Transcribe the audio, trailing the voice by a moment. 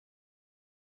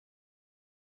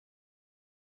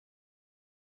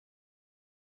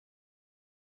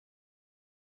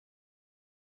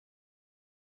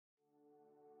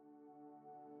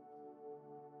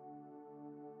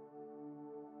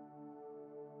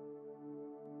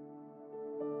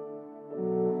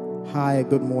Hi,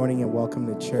 good morning and welcome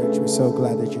to church. We're so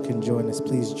glad that you can join us.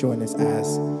 Please join us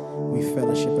as we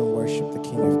fellowship and worship the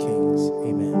King of Kings.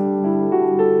 Amen.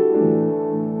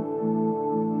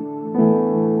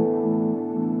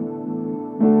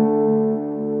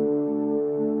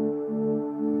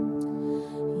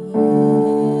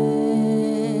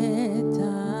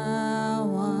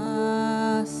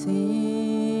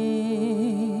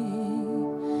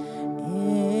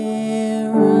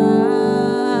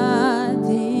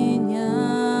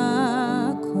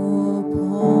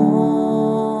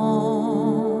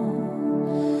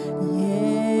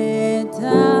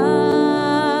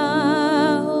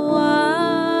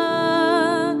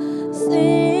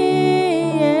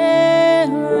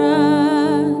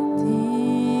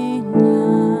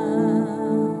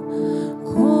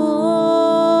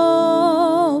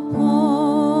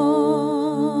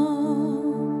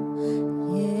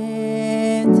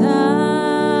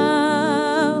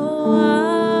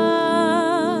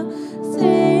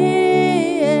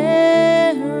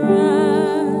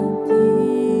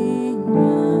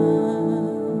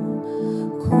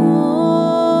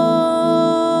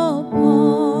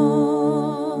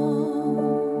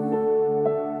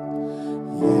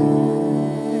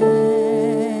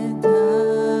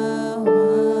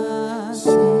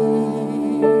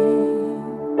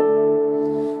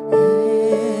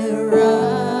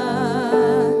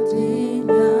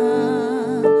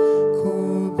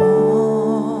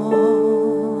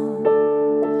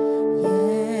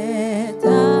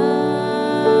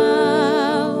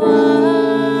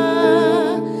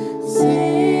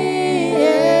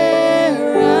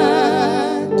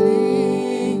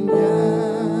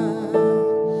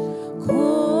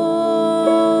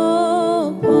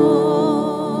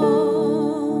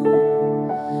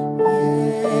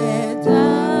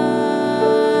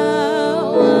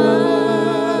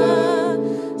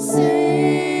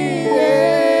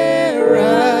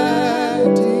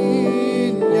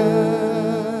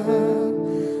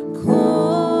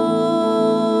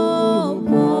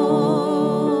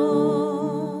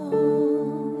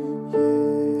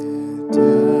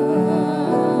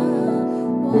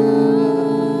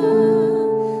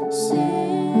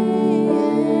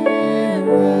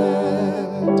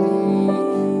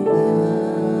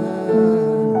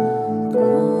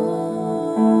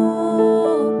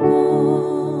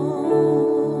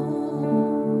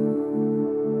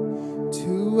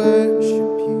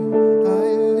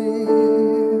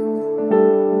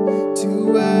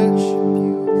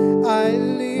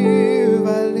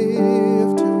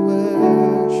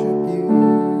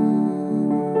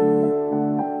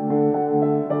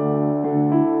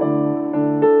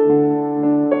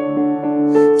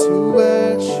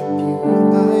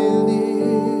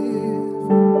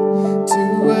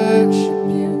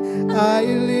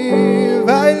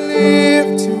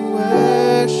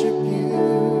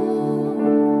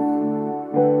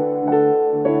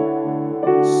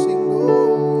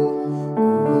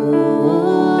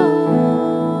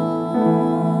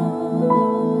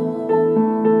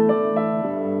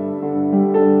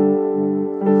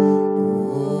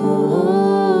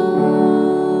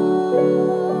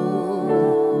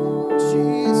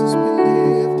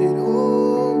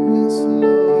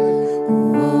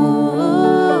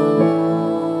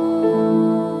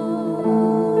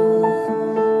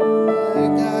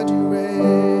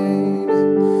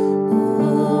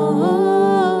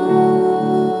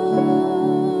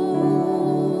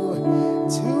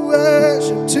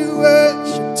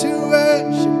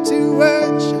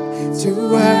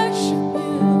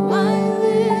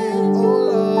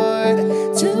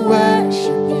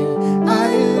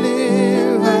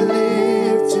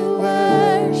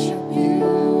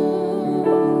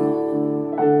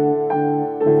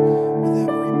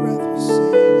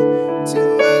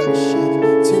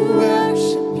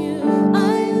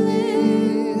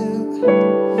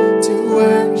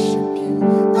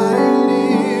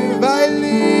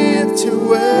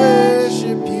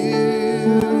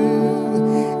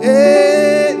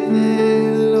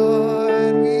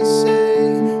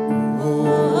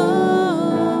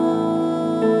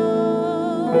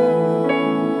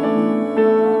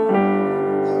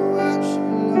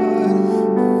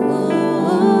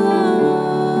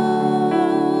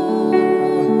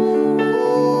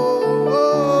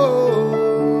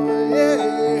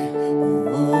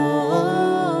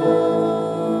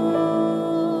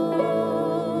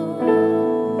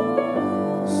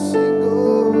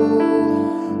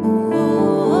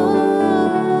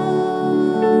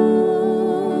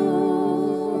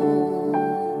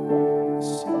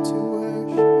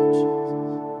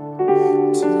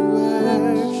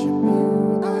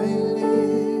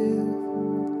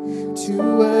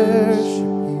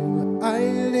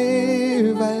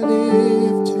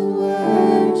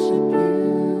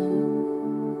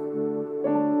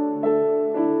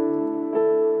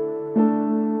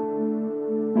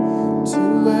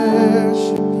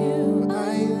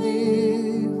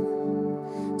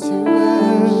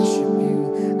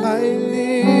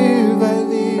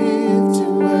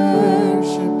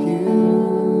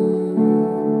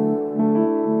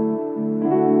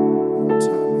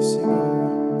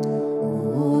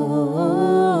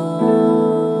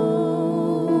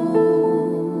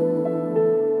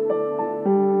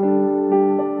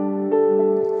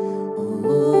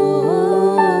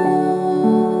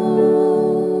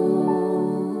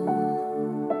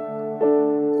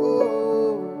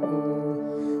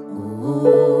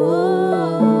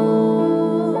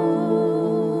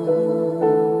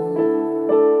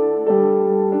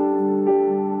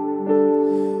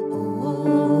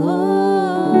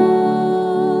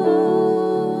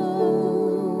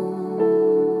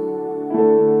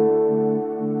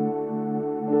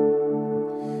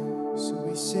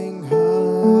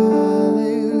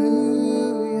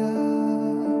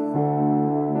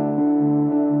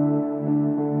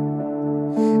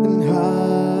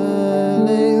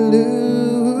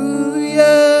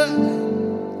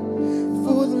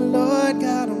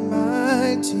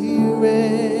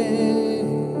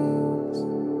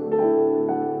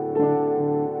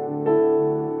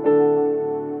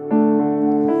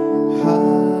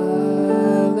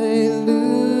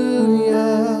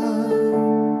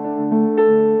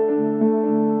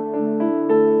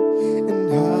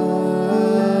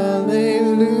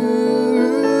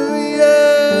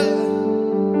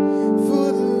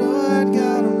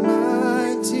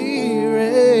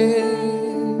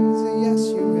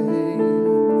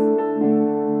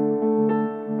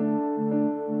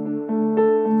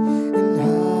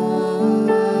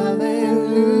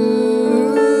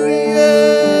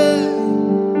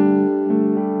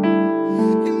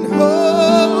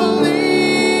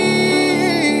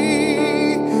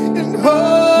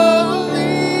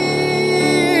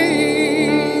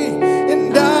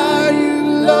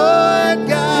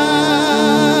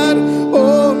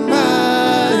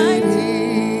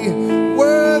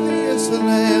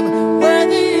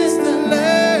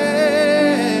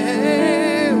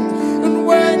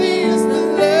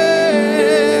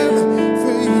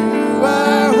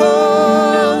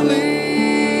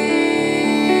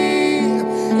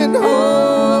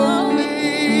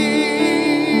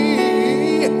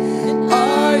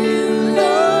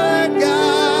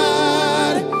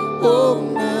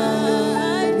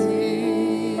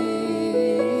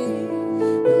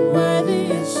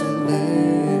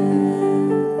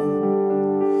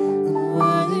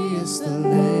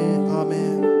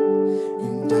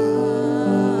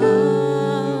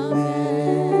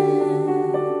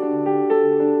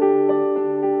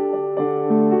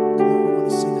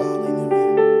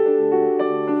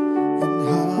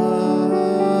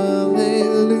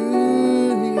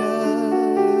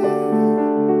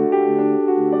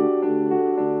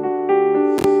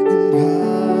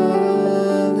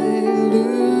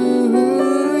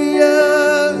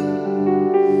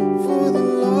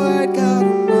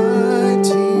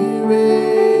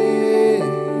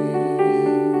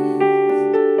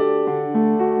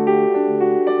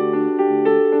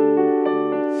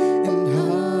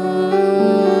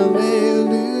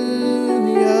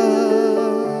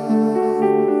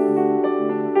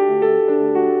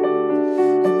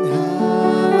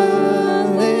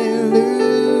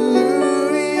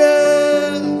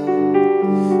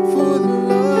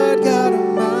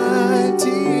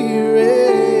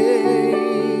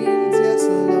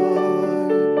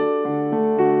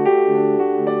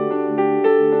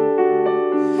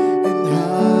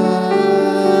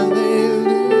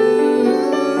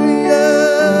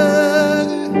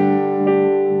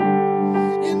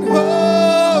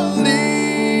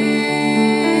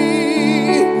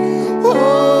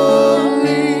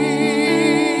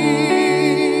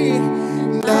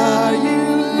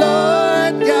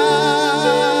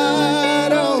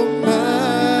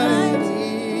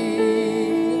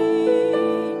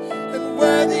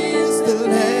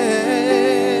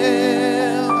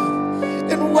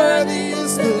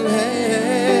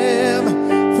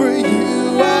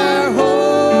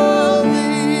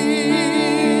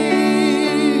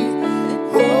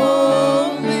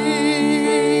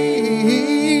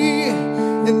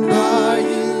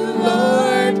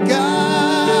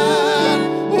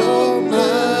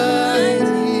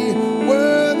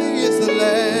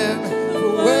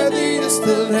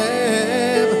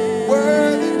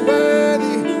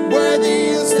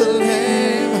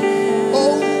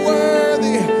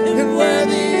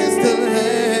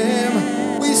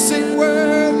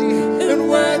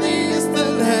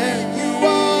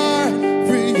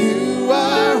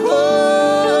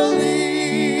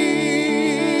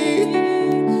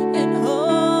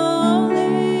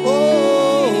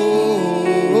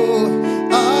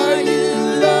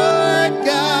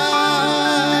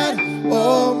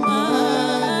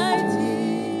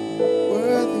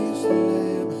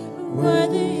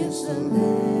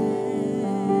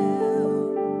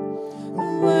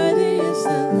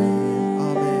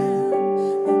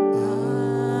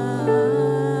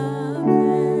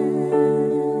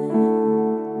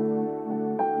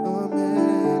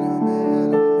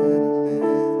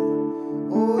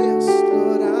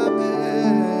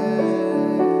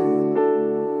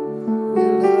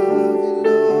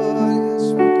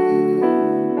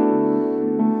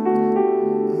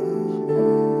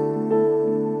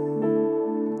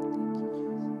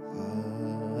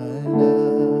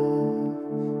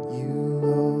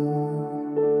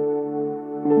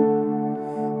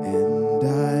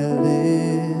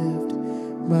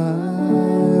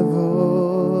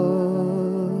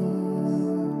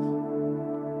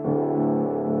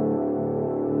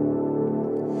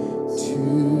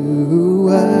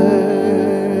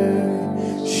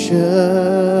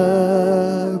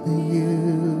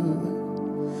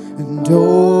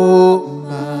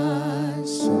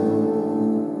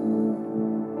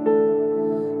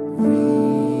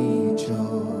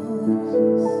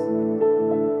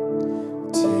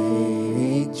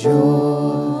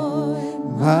 joy,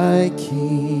 my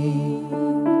King,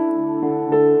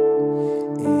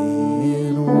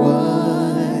 in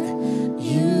what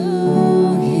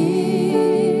you hear,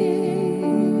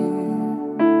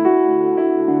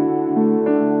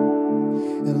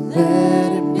 and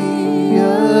let it be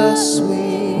a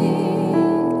sweet,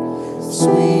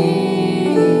 sweet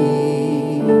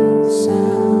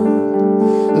sound.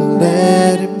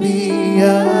 Let it be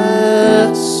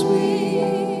a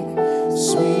sweet,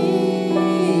 sweet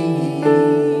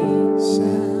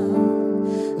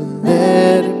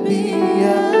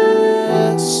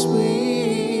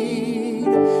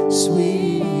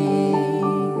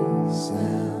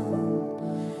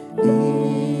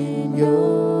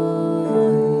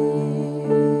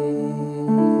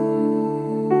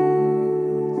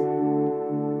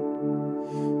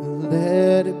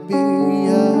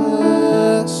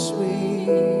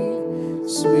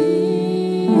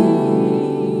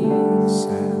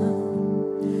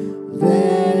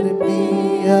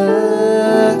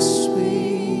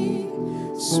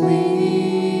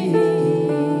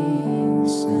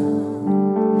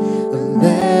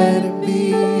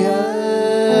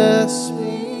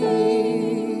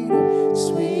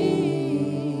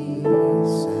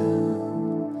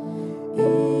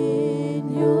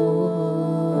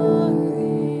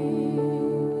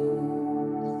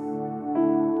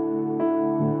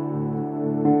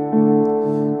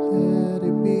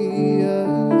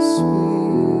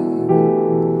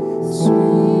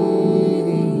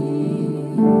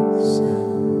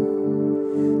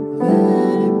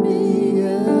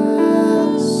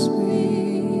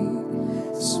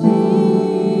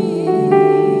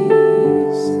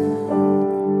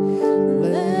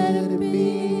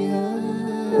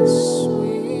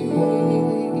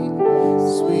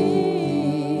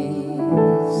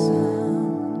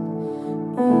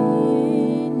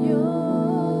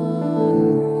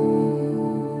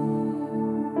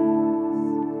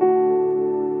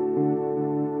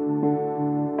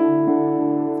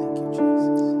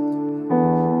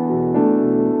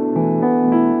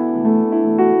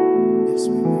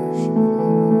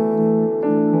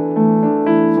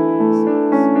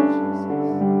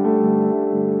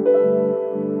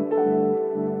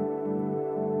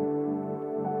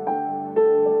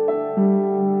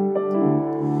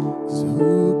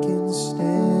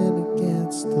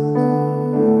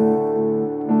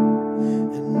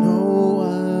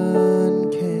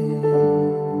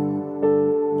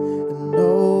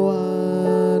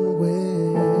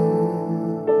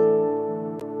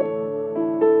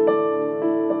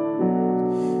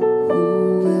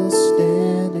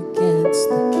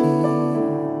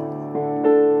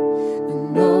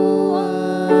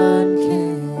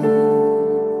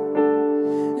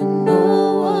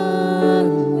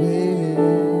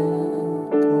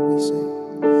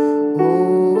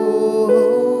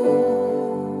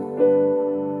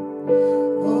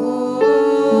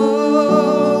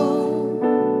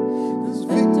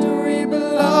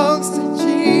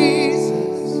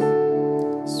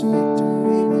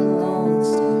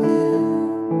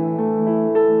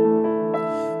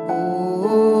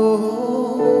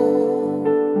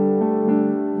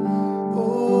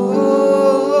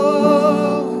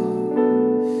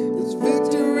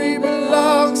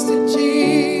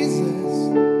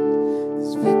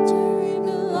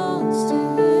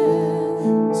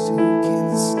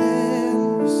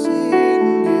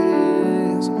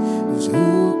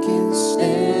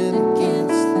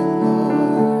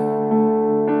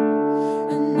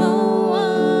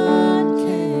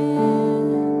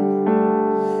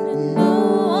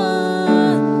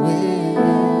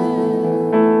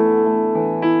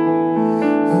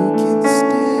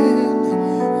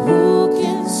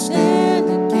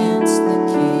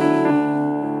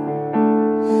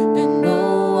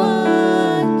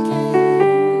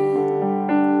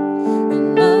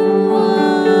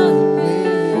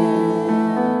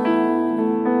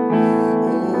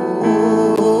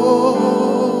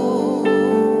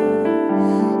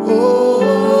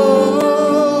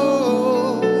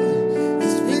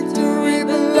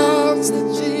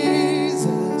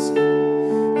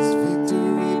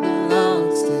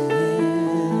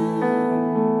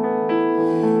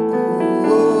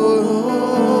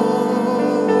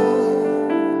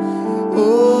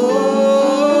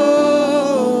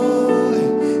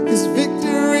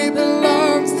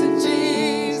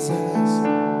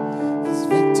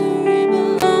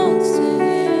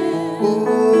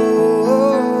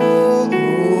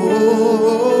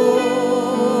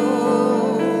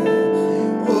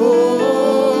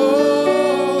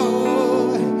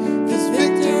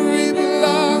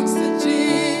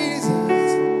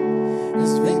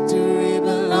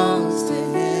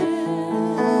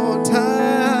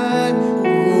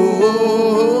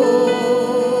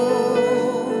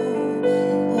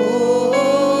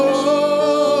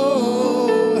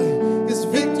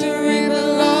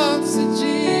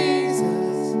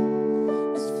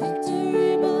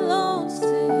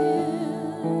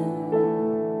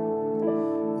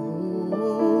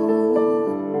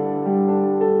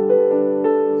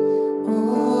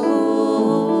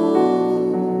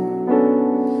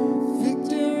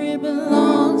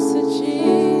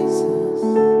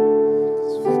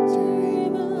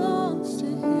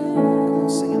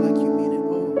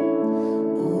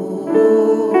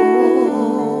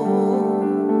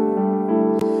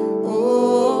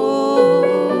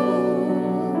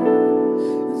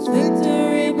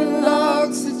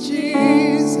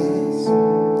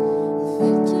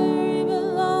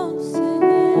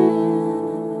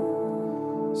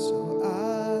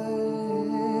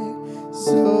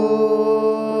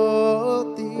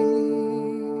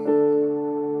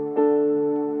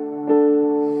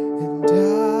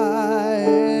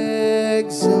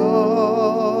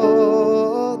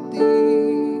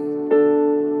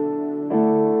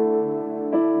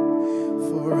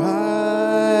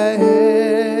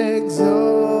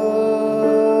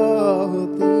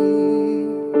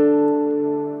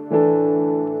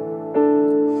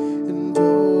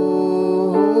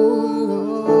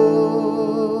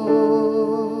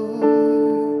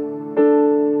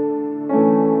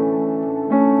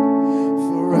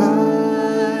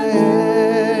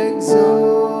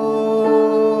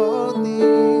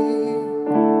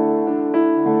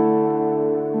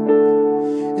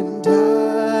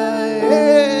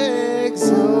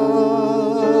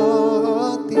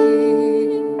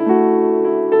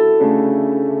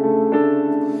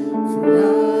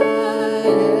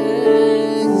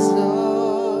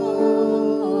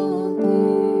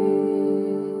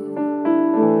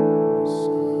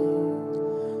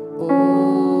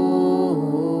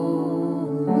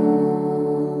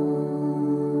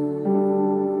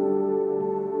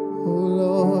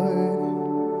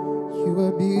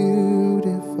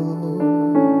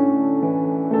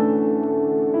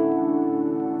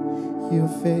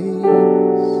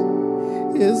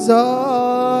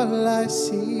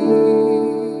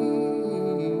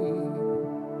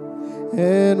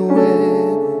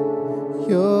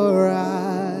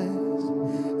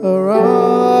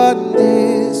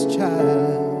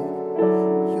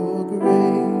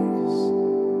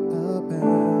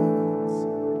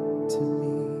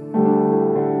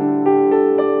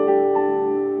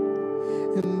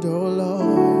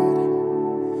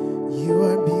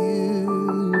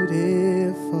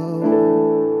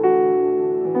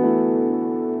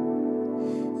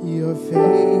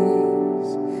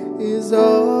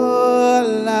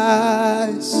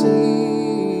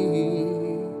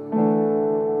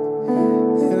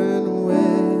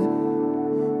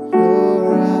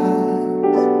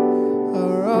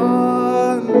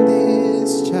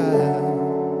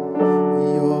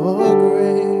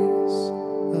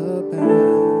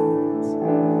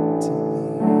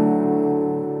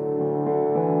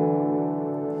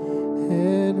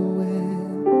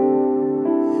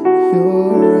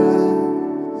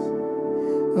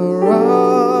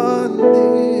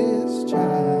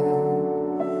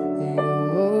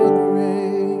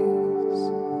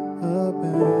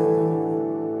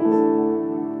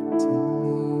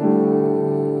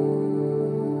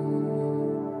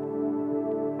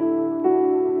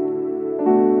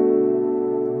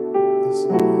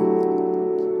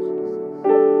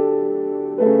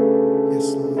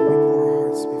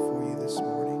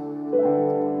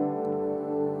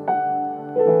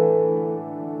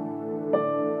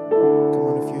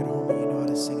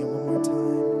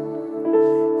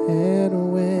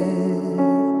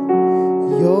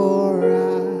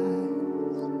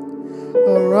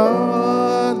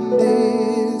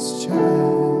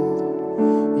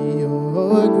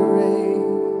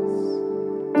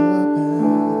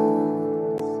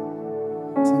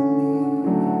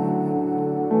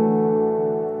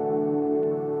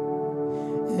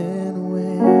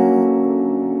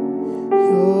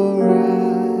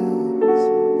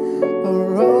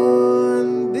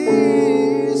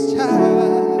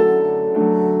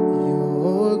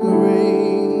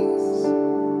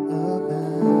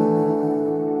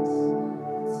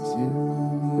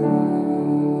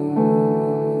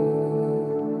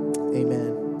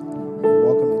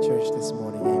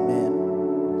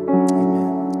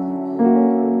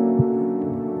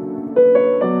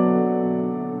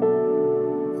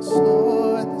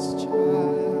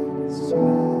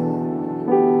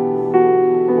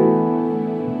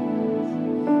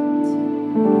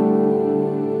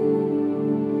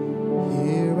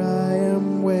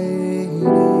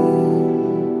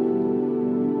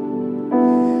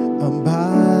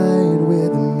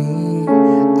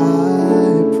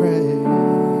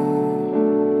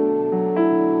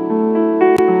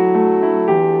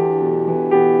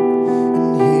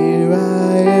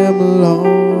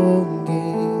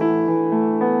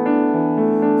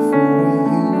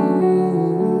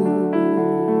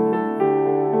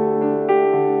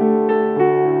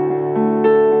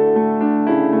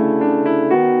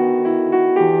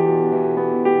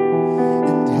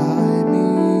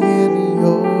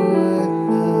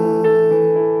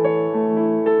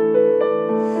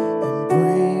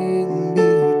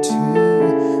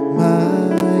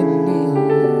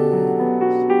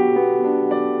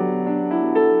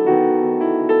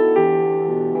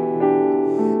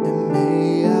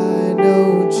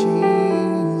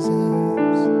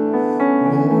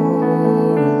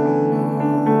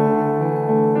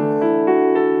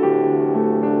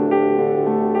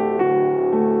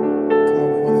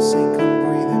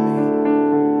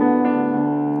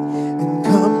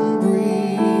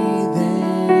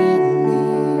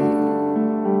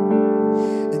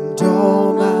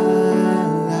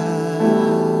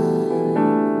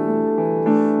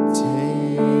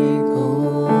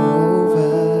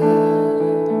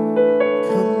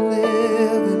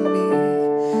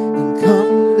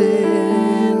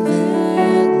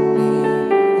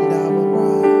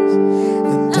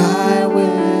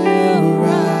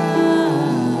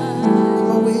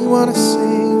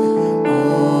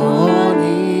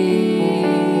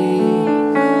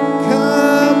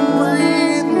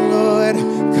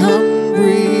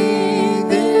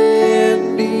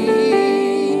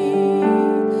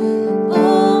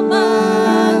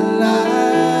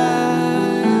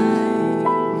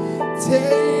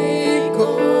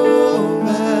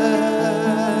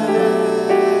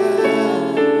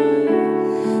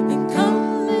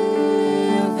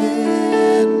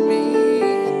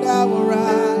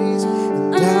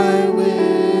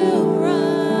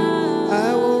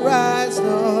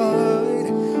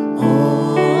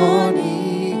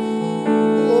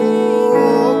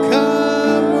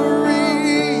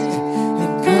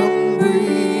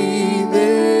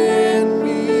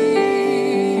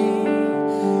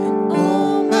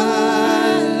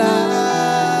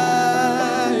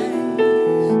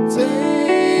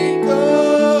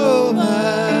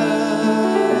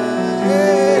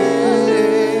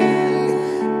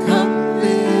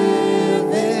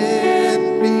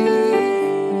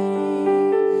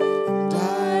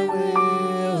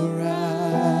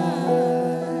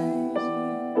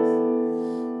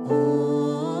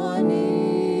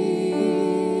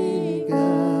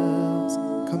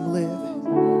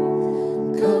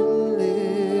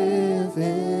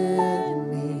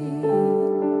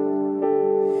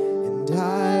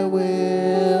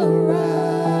will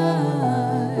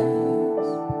rise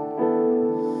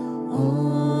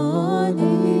on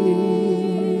eagle's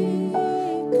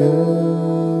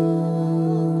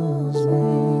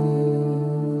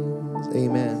wings.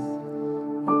 Amen.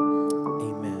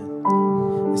 Amen.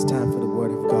 It's time for the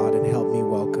word of God, and help me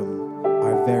welcome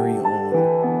our very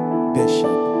own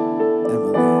Bishop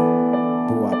Emily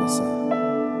Buabasah.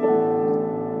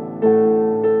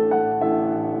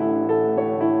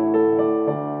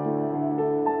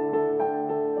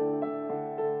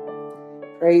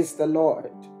 Praise the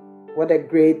Lord. What a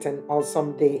great and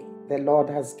awesome day the Lord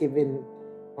has given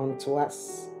unto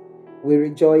us. We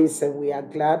rejoice and we are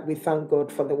glad. We thank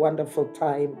God for the wonderful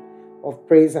time of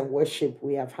praise and worship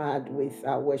we have had with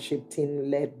our worship team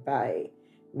led by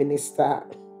Minister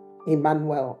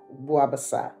Emmanuel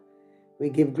Buabasah. We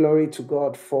give glory to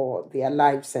God for their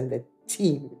lives and the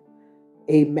team.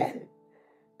 Amen.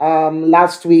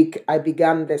 Last week, I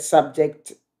began the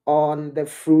subject on the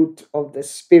fruit of the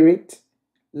Spirit,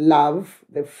 love,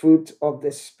 the fruit of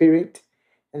the Spirit.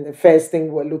 And the first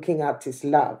thing we're looking at is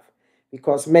love,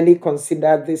 because many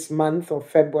consider this month of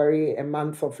February a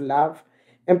month of love,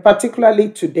 and particularly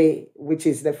today, which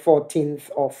is the 14th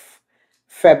of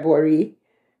February,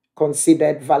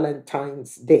 considered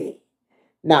Valentine's Day.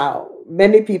 Now,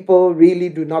 many people really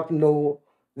do not know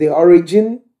the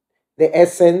origin, the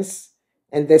essence,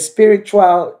 and the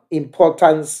spiritual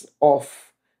importance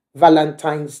of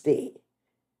Valentine's Day.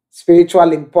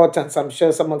 Spiritual importance, I'm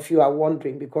sure some of you are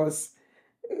wondering, because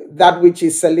that which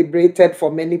is celebrated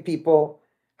for many people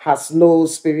has no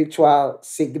spiritual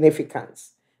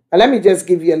significance. But let me just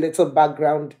give you a little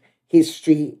background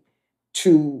history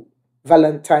to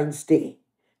Valentine's Day.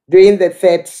 During the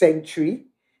 3rd century,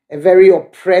 a very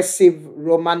oppressive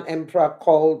Roman emperor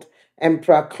called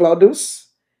Emperor Claudius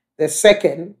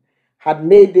II had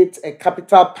made it a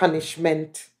capital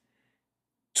punishment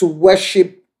to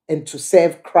worship and to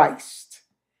serve Christ.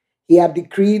 He had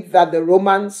decreed that the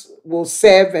Romans will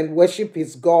serve and worship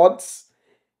his gods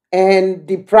and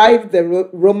deprive the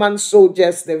Roman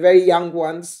soldiers, the very young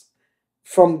ones,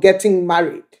 from getting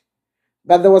married.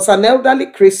 But there was an elderly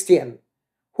Christian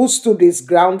who stood his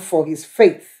ground for his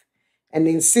faith and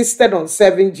insisted on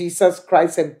serving Jesus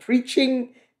Christ and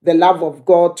preaching the love of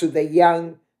God to the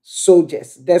young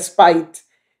soldiers, despite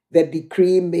the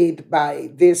decree made by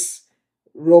this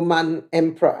Roman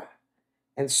emperor.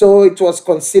 And so it was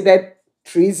considered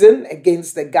treason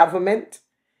against the government.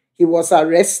 He was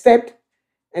arrested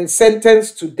and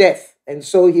sentenced to death, and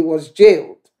so he was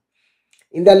jailed.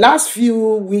 In the last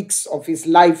few weeks of his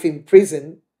life in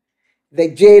prison, the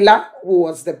jailer, who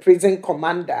was the prison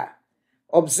commander,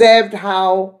 observed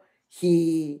how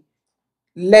he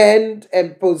learned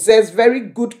and possessed very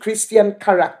good Christian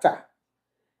character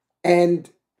and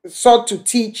sought to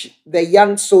teach the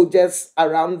young soldiers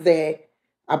around there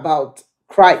about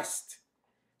Christ.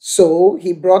 So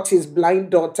he brought his blind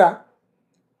daughter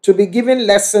to be given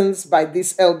lessons by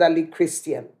this elderly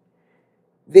Christian.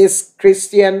 This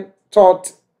Christian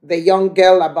taught the young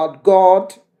girl about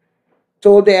God,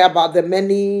 told her about the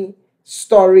many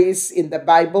stories in the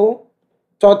Bible,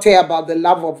 taught her about the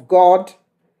love of God.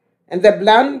 And the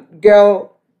blind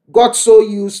girl got so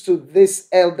used to this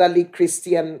elderly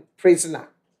Christian prisoner.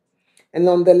 And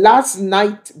on the last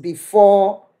night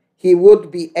before he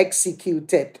would be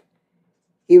executed,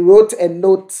 he wrote a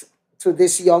note to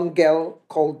this young girl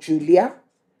called Julia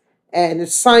and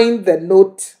signed the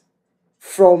note,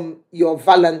 "From your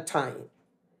Valentine."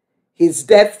 His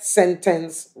death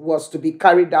sentence was to be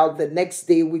carried out the next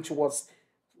day, which was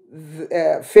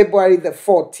February the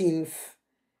 14th,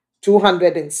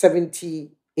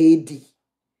 270 AD.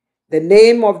 The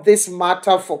name of this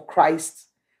martyr for Christ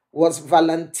was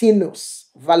Valentinus,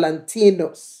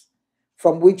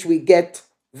 from which we get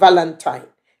Valentine.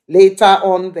 Later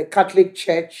on, the Catholic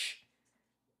Church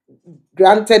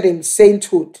granted him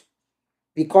sainthood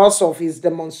because of his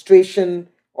demonstration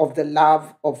of the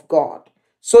love of God.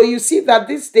 So you see that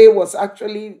this day was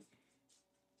actually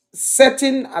set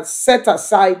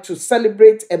aside to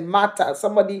celebrate a martyr,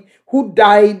 somebody who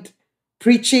died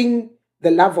preaching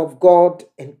the love of God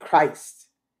and Christ.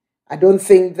 I don't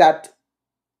think that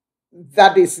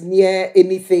is near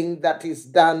anything that is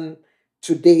done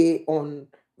today on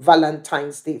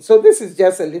Valentine's Day. So this is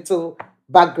just a little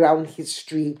background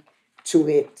history to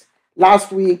it.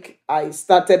 Last week, I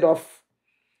started off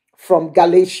from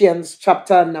Galatians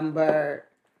chapter number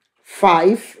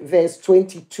 5, verse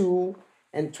 22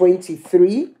 and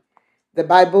 23. The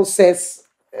Bible says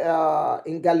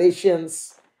in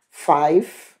Galatians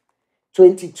 5,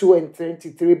 22 and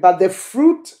 23, but the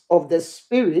fruit of the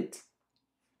Spirit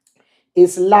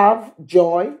is love,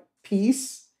 joy,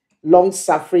 peace,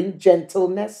 long-suffering,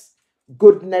 gentleness,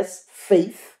 goodness,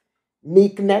 faith,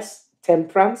 meekness,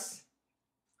 temperance.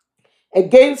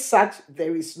 Against such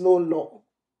there is no law.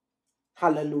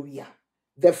 Hallelujah.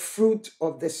 The fruit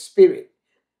of the Spirit.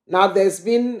 Now, there's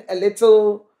been a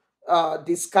little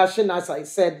discussion, as I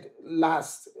said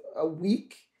last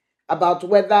week, about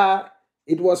whether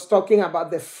it was talking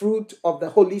about the fruit of the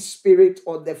Holy Spirit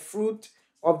or the fruit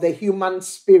of the human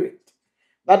spirit.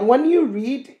 But when you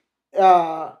read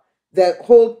the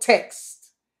whole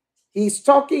text, he's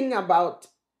talking about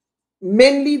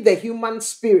mainly the human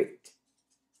spirit,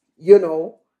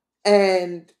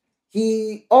 and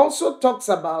he also talks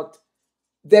about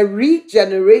the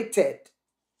regenerated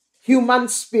human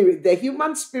spirit. The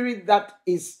human spirit that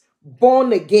is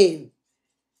born again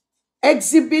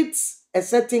exhibits a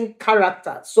certain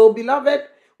character. So, beloved,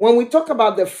 when we talk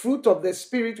about the fruit of the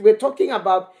Spirit, we're talking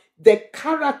about the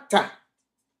character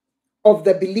of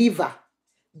the believer,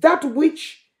 that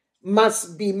which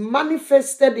must be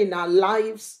manifested in our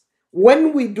lives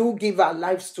when we do give our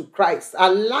lives to Christ.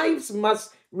 Our lives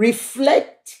must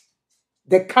reflect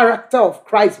the character of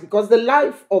Christ, because the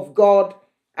life of God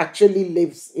actually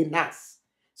lives in us.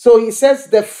 So he says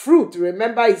the fruit,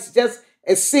 remember, it's just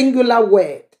a singular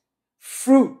word,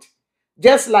 fruit.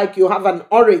 Just like you have an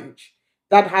orange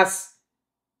that has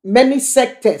many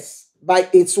sectors by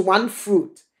its one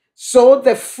fruit. So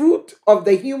the fruit of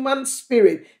the human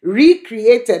spirit,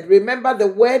 recreated, remember the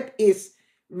word is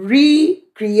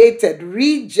recreated,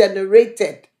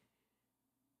 regenerated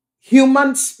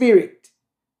human spirit.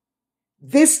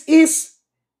 This is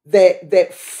the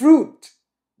fruit,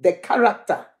 the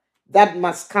character that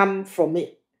must come from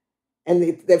it. And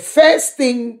the first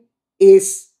thing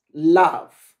is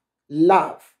love.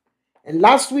 Love. And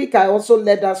last week I also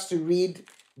led us to read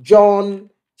John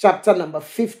chapter number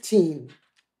 15,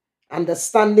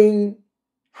 understanding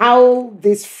how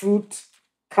this fruit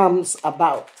comes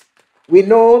about. We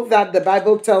know that the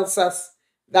Bible tells us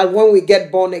that when we get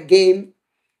born again,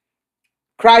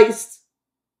 Christ's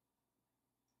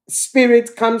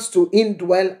Spirit comes to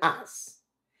indwell us.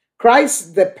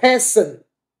 Christ, the person,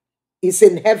 is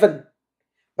in heaven,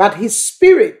 but his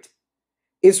Spirit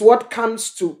is what comes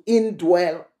to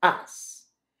indwell us.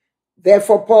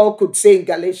 Therefore, Paul could say in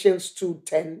Galatians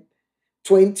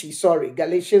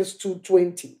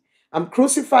 2:20, I'm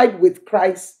crucified with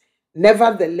Christ,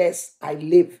 nevertheless I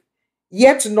live.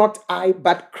 Yet not I,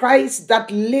 but Christ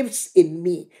that lives in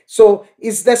me. So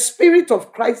it's the Spirit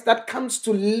of Christ that comes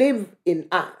to live in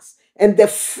us. And the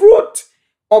fruit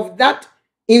of that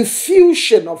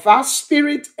infusion of our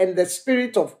spirit and the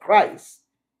Spirit of Christ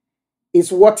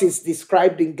is what is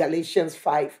described in Galatians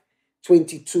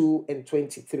 5:22 and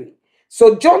 23.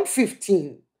 So John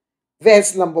 15,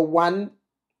 verse number 1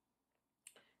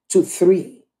 to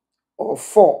 3 or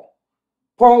 4.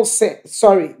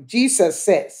 Jesus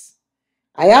says,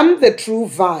 I am the true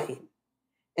vine,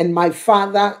 and my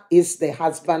Father is the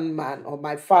husbandman, or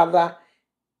my Father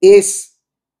is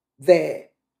the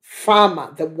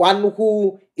farmer, the one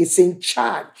who is in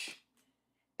charge.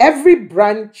 Every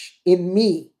branch in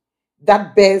me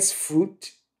that bears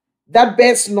fruit, that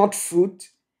bears not fruit,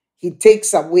 he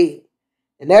takes away.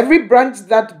 And every branch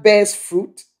that bears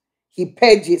fruit, he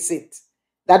purges it,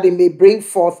 that it may bring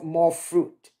forth more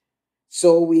fruit.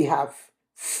 So we have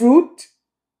fruit,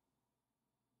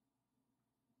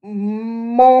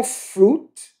 more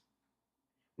fruit,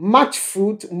 much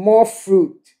fruit, more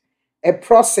fruit, a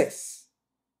process.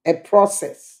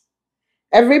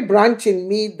 Every branch in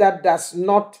me that does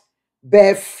not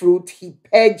bear fruit, he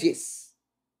purges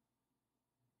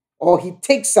or he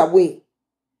takes away.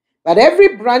 But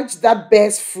every branch that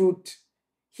bears fruit,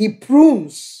 he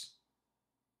prunes,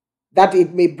 that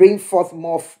it may bring forth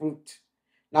more fruit.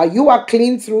 Now you are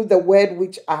clean through the word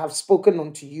which I have spoken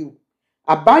unto you.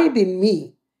 Abide in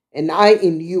me, and I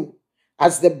in you,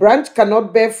 as the branch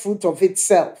cannot bear fruit of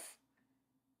itself,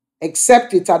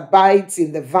 except it abides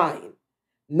in the vine.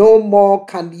 No more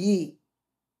can ye,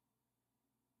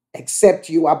 except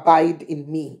you abide in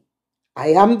me. I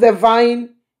am the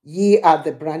vine, ye are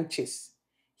the branches.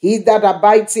 He that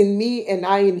abides in me, and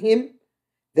I in him,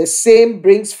 the same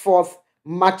brings forth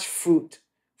much fruit,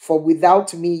 for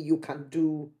without me you can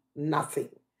do nothing.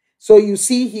 So you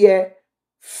see here,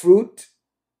 fruit,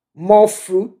 more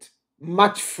fruit,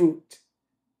 much fruit.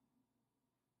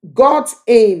 God's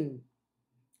aim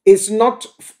is not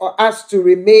for us to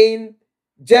remain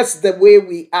just the way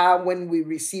we are when we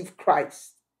receive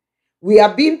Christ. We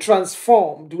are being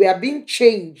transformed. We are being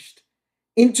changed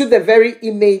into the very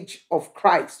image of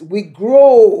Christ. We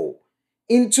grow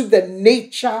into the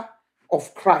nature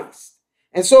of Christ.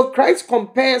 And so Christ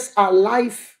compares our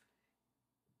life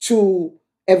to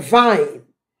a vine.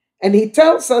 And he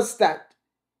tells us that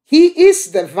he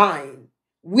is the vine.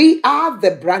 We are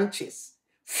the branches.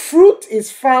 Fruit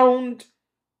is found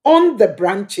on the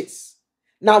branches.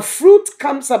 Now, fruit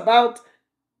comes about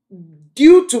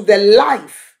due to the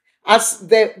life. As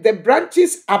the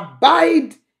branches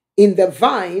abide in the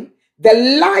vine, the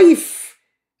life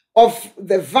of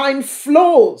the vine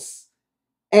flows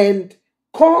and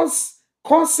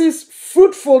causes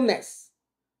fruitfulness.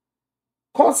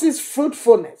 Causes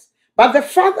fruitfulness. But the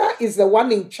Father is the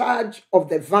one in charge of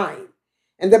the vine.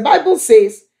 And the Bible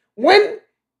says, when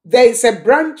there is a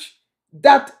branch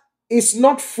that is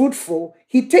not fruitful,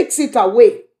 he takes it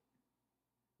away.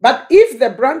 But if the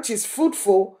branch is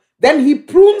fruitful, then he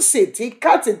prunes it, he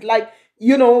cuts it. Like,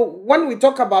 when we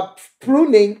talk about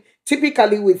pruning,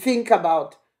 typically we think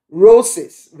about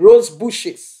rose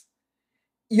bushes.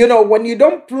 When you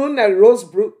don't prune a rose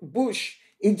bush,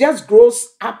 it just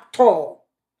grows up tall.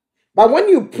 But when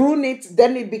you prune it,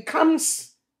 then it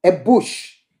becomes a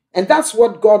bush. And that's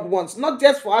what God wants. Not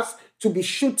just for us to be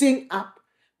shooting up,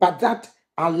 but that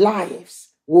our lives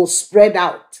will spread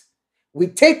out. We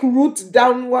take root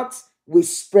downwards, we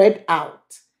spread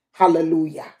out.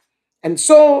 Hallelujah. And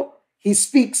so he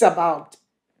speaks about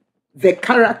the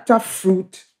character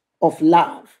fruit of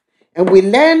love. And we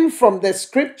learn from the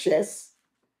scriptures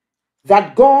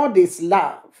that God is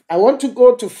love. I want to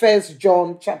go to 1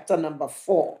 John chapter number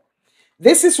 4.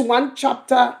 This is one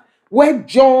chapter where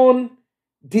John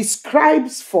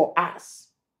describes for us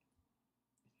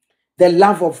the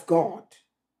love of God.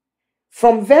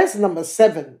 From verse number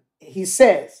 7, he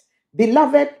says,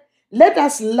 "Beloved, let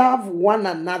us love one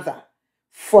another,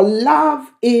 for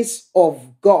love is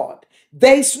of God."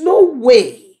 There is no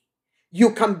way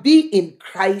you can be in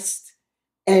Christ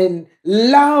and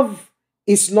love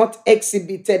is not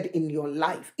exhibited in your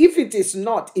life. If it is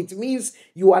not, it means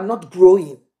you are not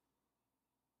growing.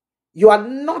 You are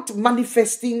not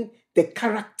manifesting the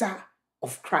character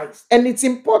of Christ. And it's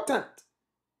important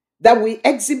that we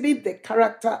exhibit the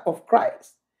character of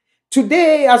Christ.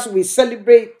 Today, as we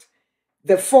celebrate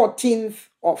the 14th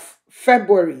of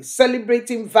February,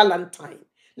 celebrating Valentine,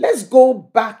 let's go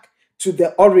back to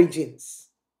the origins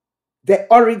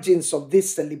of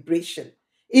this celebration.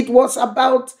 It was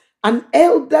about an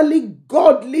elderly,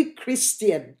 godly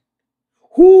Christian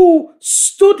who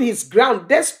stood his ground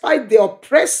despite the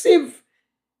oppressive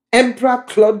Emperor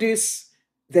Claudius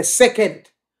II,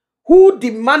 who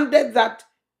demanded that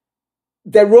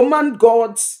the Roman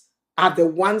gods are the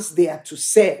ones they are to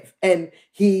serve. And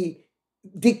he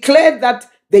declared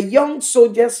that the young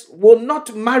soldiers will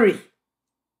not marry.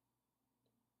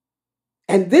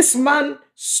 And this man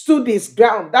stood his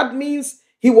ground. That means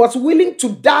he was willing to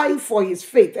die for his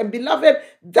faith. And beloved,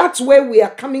 that's where we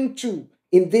are coming to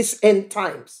in these end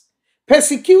times.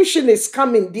 Persecution is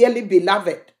coming, dearly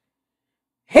beloved.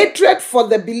 Hatred for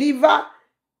the believer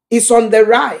is on the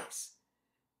rise.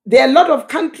 There are a lot of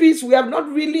countries we have not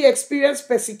really experienced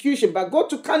persecution, but go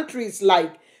to countries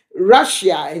like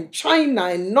Russia and China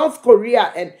and North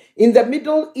Korea and in the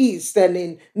Middle East and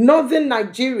in northern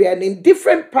Nigeria and in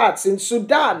different parts in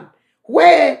Sudan,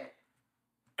 where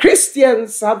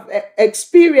Christians have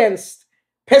experienced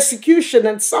persecution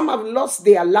and some have lost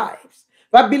their lives.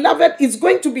 But beloved, it's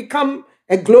going to become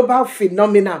a global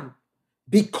phenomenon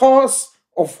because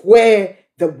of where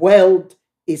the world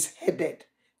is headed.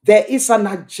 There is an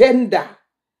agenda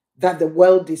that the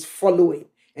world is following,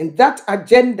 and that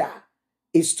agenda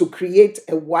is to create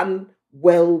a one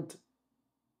world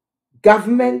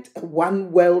government, a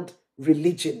one world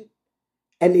religion.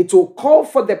 And it will call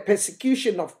for the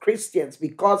persecution of Christians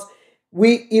because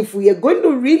if we are going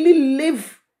to really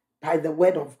live by the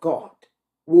word of God,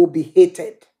 we will be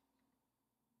hated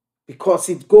because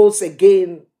it goes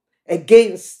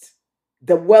against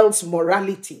the world's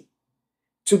morality.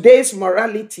 Today's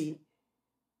morality,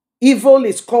 evil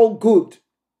is called good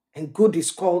and good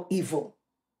is called evil.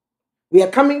 We are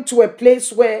coming to a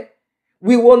place where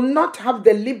we will not have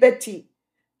the liberty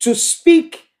to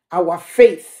speak our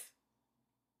faith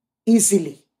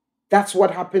easily. That's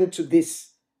what happened to this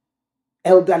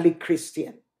elderly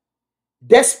Christian.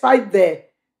 Despite the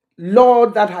law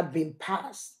that had been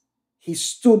passed, he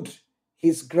stood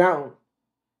his ground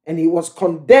and he was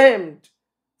condemned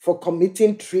for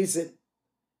committing treason,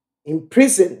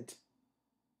 imprisoned,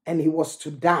 and he was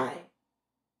to die.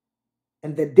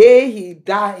 And the day he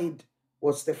died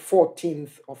was the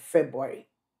 14th of February.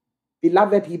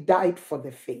 Beloved, he died for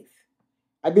the faith.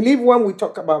 I believe when we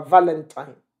talk about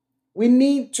Valentine, we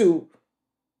need to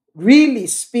really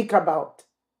speak about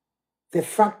the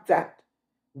fact that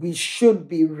we should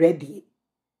be ready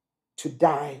to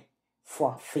die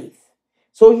for our faith.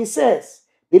 So he says,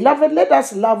 Beloved, let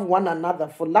us love one another,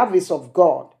 for love is of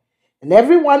God. And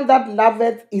everyone that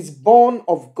loveth is born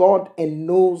of God and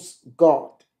knows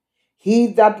God. He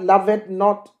that loveth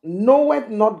not knoweth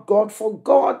not God, for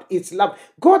God is love.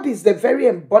 God is the very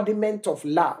embodiment of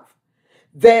love.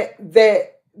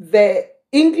 The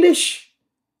English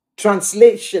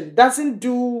translation doesn't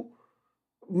do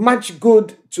much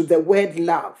good to the word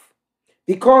love,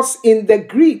 because in the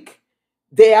Greek,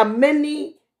 there are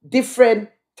many different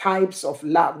types of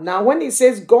love. Now, when it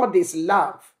says God is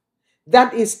love,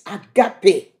 that is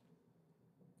agape,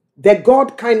 the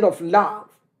God kind of love.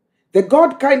 The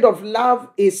God kind of love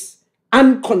is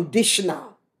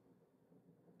unconditional.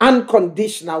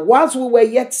 Unconditional. Whilst we were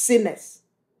yet sinners,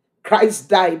 Christ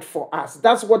died for us.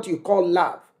 That's what you call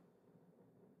love.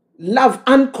 Love,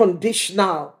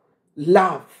 unconditional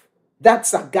love.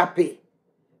 That's agape.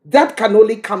 That can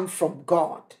only come from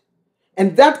God.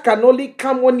 And that can only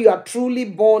come when you are truly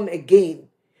born again,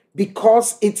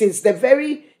 because it is the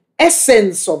very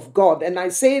essence of God. And I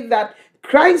say that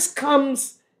Christ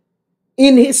comes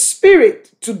in his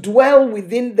spirit to dwell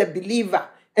within the believer.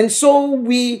 And so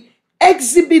we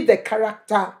exhibit the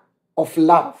character of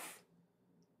love.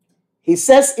 He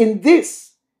says, in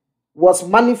this was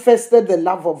manifested the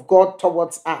love of God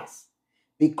towards us,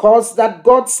 because that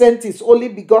God sent his only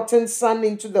begotten Son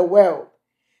into the world,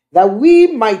 that we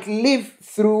might live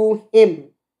through him.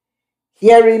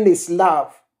 Herein is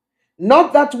love,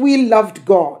 not that we loved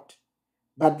God,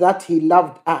 but that he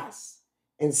loved us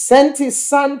and sent his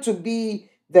Son to be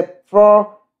the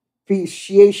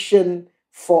propitiation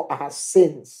for our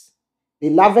sins.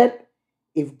 Beloved,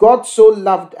 if God so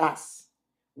loved us,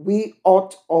 we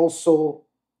ought also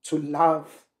to love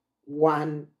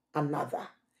one another.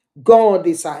 God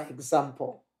is our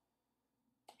example.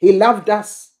 He loved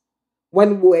us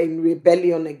when we were in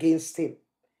rebellion against him.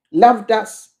 Loved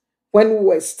us when we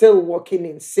were still walking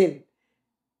in sin.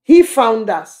 He found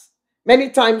us. Many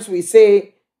times we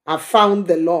say, I found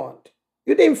the Lord.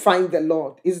 You didn't find the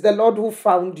Lord. It's the Lord who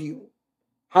found you.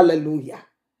 Hallelujah.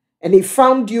 And he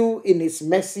found you in his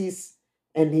mercies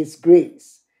and his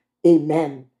grace.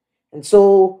 Amen. And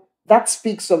so that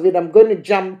speaks of it. I'm going to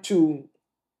jump to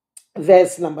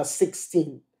verse number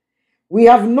 16. We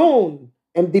have known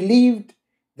and believed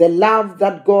the love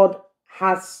that God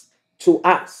has to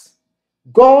us.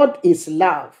 God is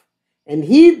love, and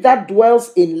he that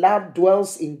dwells in love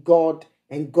dwells in God,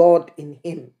 and God in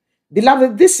him.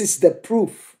 Beloved, this is the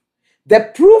proof.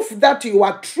 The proof that you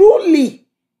are truly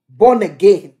born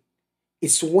again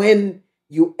is when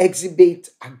you exhibit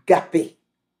agape,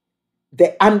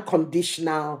 the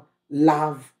unconditional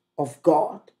love of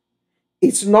God.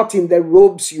 It's not in the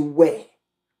robes you wear.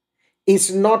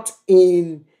 It's not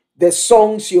in the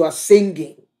songs you are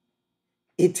singing.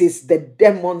 It is the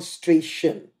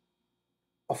demonstration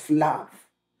of love.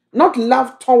 Not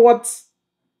love towards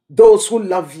those who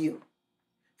love you.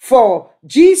 For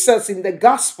Jesus in the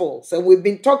Gospels, and we've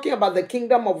been talking about the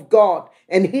kingdom of God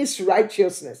and his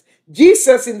righteousness,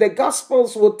 Jesus in the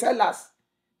Gospels will tell us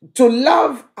to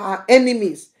love our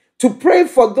enemies, to pray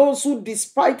for those who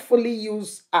despitefully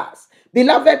use us.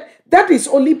 Beloved, that is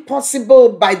only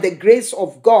possible by the grace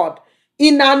of God.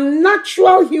 In a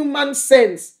natural human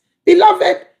sense,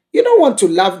 beloved, you don't want to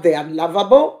love the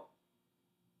unlovable.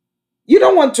 You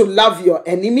don't want to love your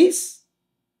enemies.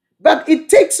 But it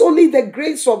takes only the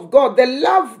grace of God, the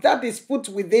love that is put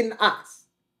within us,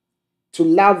 to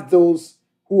love those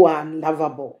who are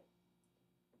unlovable.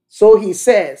 So he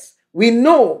says, we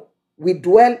know we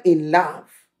dwell in love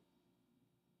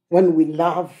when we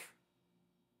love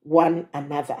one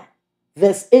another.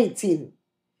 Verse 18,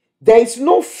 there is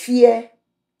no fear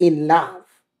in love.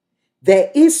 There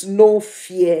is no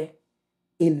fear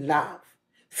in love.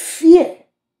 Fear,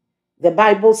 the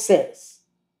Bible says,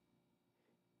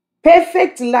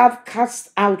 perfect love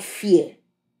casts out fear,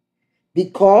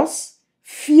 because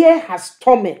fear has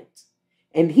torment,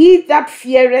 and he that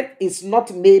feareth is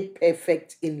not made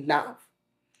perfect in love.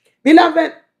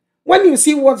 Beloved, when you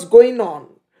see what's going on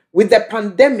with the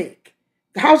pandemic,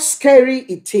 how scary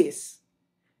it is,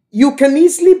 you can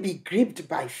easily be gripped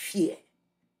by fear.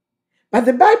 But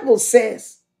the Bible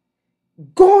says,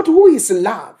 God who is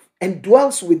love and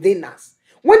dwells within us,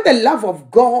 when the love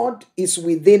of God is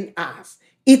within us,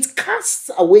 it casts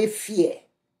away fear.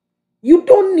 You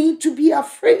don't need to be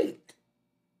afraid.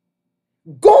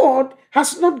 God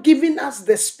has not given us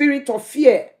the spirit of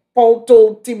fear, Paul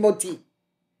told Timothy.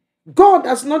 God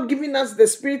has not given us the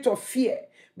spirit of fear,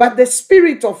 but the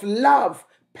spirit of love,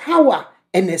 power,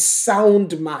 and a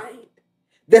sound mind.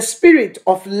 The spirit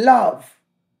of love,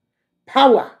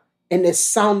 power, and a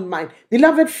sound mind.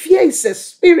 Beloved, fear is a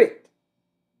spirit.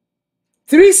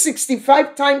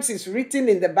 365 times is written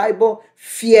in the Bible,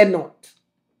 fear not.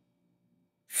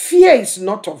 Fear is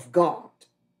not of God.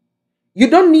 You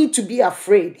don't need to be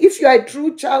afraid. If you are a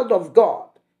true child of God,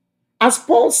 as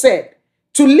Paul said,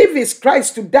 to live is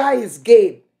Christ, to die is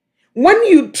gain. When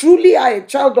you truly are a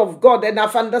child of God and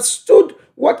have understood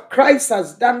what Christ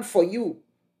has done for you,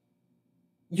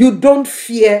 you don't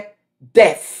fear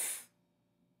death.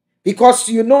 Because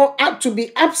you know, to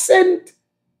be absent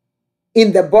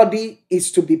in the body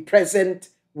is to be present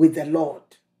with the Lord.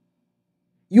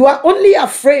 You are only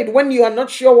afraid when you are not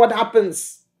sure what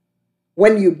happens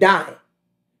when you die.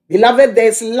 Beloved,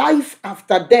 there's life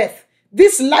after death.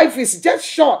 This life is just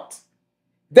short.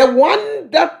 The one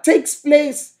that takes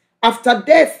place after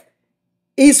death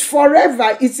is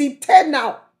forever, is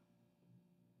eternal.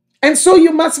 And so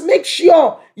you must make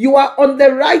sure you are on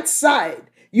the right side.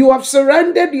 You have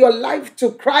surrendered your life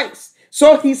to Christ.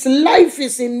 So his life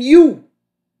is in you.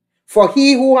 For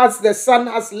he who has the Son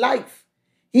has life.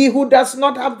 He who does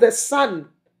not have the Son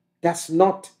does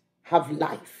not have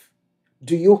life.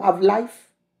 Do you have life?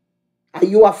 Are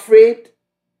you afraid?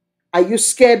 Are you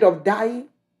scared of dying?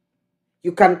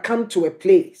 You can come to a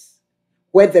place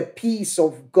where the peace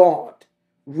of God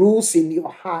rules in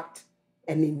your heart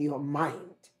and in your mind.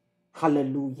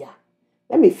 Hallelujah.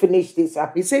 Let me finish this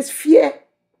up. It says fear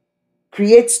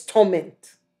creates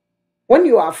torment. When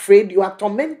you are afraid, you are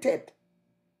tormented.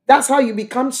 That's how you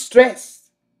become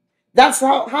stressed. That's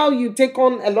how you take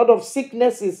on a lot of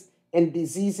sicknesses and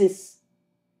diseases.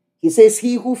 He says,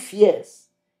 he who fears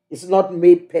is not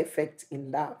made perfect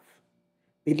in love.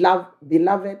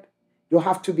 Beloved, you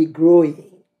have to be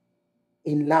growing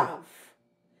in love.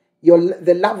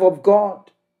 The love of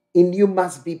God in you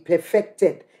must be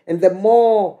perfected. And the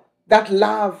more that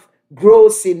love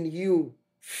grows in you,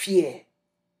 fear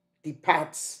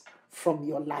departs from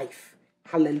your life.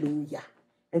 Hallelujah.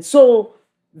 And so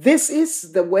this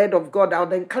is the word of God. I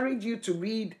would encourage you to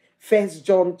read 1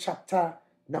 John chapter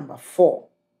number 4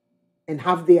 and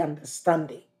have the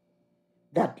understanding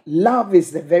that love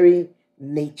is the very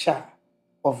nature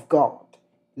of God.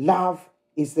 Love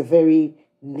is the very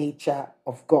nature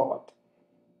of God.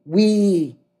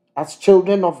 We, as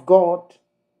children of God,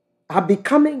 are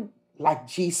becoming like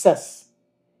Jesus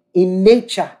in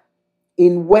nature,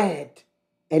 in word,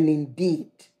 and in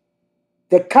deed.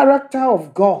 The character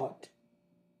of God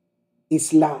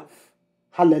is love.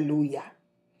 Hallelujah.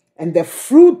 And the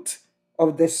fruit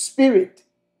of the Spirit,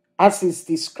 as is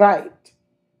described,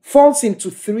 falls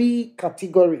into 3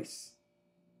 categories.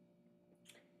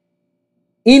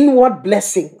 Inward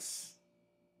blessings.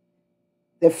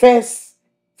 The first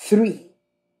 3.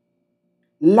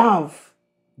 Love,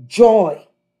 joy,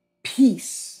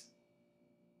 peace.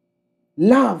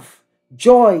 Love,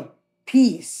 joy,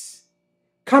 peace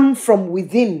come from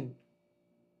within.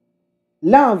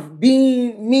 Love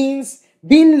means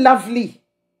being lovely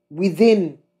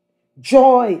within.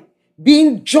 Joy,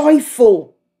 being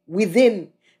joyful within.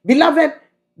 Beloved,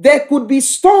 there could be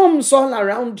storms all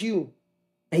around you,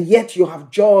 and yet you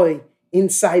have joy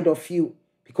inside of you,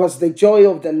 because the joy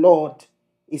of the Lord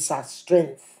is our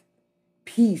strength.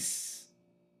 Peace.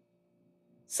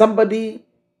 Somebody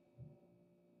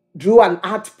drew an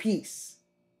art piece,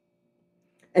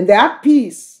 and the art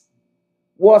piece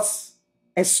was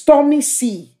a stormy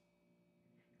sea,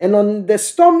 and on the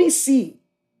stormy sea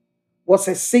was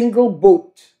a single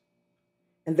boat,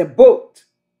 and the boat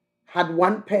had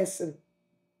one person.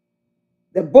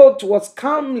 The boat was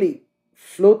calmly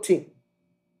floating,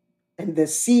 and the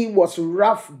sea was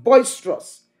rough,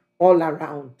 boisterous all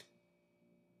around.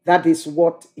 That is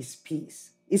what is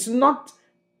peace. It's not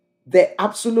the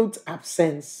absolute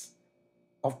absence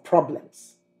of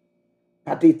problems,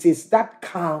 but it is that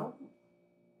calm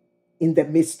in the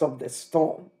midst of the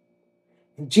storm.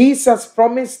 And Jesus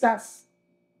promised us.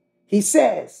 He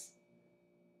says,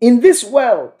 in this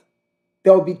world,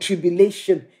 there will be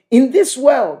tribulation. In this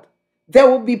world, there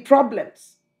will be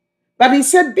problems. But he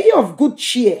said, be of good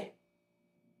cheer.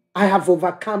 I have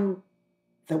overcome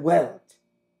the world.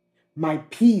 My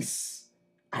peace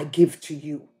I give to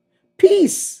you.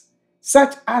 Peace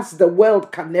such as the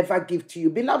world can never give to you.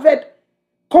 Beloved,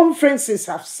 conferences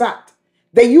have sat.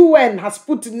 The UN has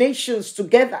put nations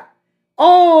together,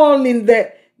 all in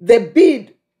the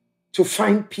bid to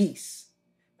find peace.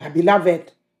 My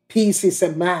beloved, peace is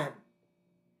a man.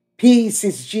 Peace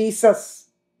is Jesus.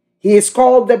 He is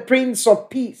called the Prince of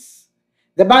Peace.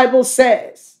 The Bible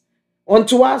says,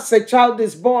 unto us a child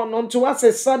is born, unto us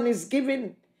a son is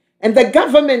given, and the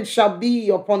government shall be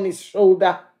upon his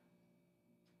shoulder,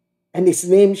 and his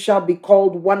name shall be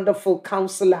called Wonderful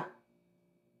Counselor,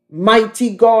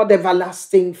 Mighty God,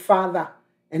 Everlasting Father,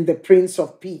 and the Prince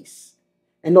of Peace.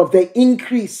 and of the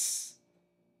increase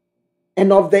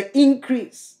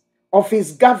of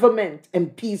his government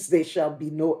and peace there shall be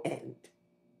no end.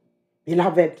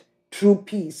 Beloved, true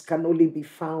peace can only be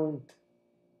found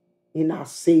in our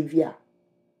Savior,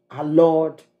 our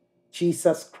Lord,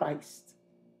 Jesus Christ.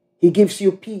 He gives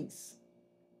you peace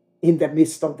in the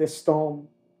midst of the storm.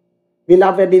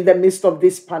 Beloved, in the midst of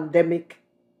this pandemic,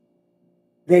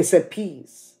 there's a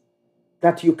peace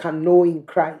that you can know in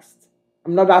Christ.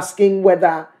 I'm not asking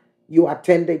whether you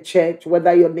attend a church,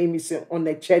 whether your name is on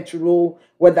a church roll,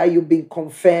 whether you've been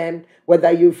confirmed,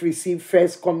 whether you've received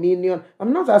first communion.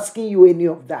 I'm not asking you any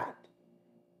of that.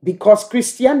 Because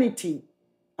Christianity,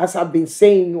 as I've been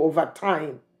saying over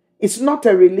time, it's not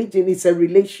a religion, it's a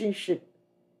relationship.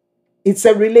 It's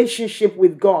a relationship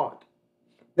with God.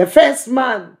 The first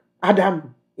man,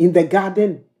 Adam, in the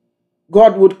garden,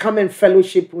 God would come and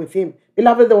fellowship with him.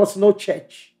 Beloved, there was no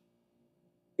church.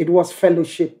 It was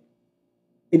fellowship.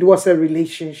 It was a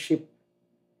relationship.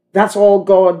 That's all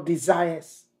God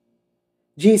desires.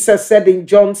 Jesus said in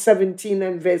John 17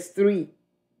 and verse 3,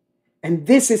 and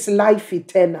this is life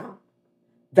eternal,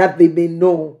 that they may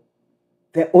know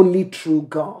the only true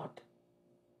God.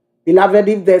 Beloved,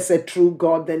 if there's a true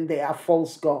God, then there are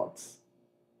false gods.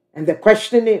 And the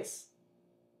question is,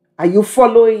 are you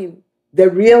following the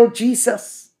real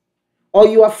Jesus, or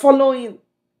you are following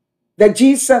the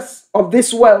Jesus of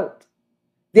this world?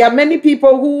 There are many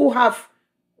people who have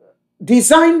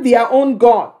designed their own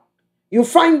God. You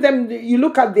find them, you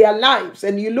look at their lives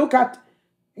and you look at,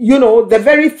 the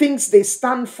very things they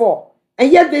stand for.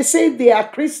 And yet they say they are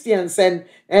Christians and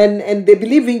they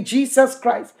believe in Jesus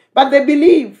Christ. But they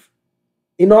believe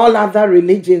in all other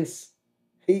religions.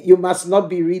 You must not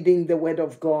be reading the word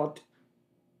of God.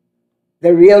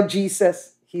 The real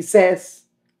Jesus, he says,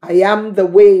 I am the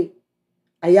way,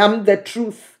 I am the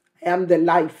truth, I am the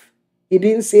life. He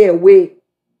didn't say a way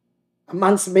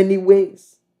amongst many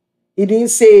ways. He didn't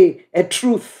say a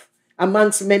truth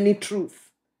amongst many truths.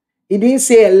 He didn't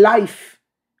say a life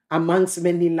amongst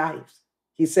many lives.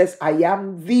 He says, I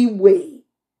am the way,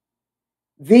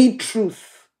 the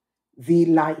truth, the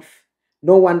life.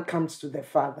 No one comes to the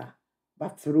Father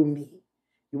but through me.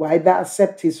 You either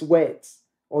accept his words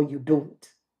or you don't.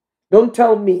 Don't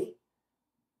tell me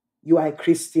you are a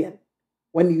Christian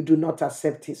when you do not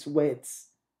accept his words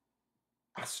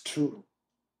as true.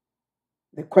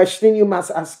 The question you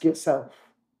must ask yourself,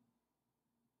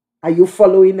 are you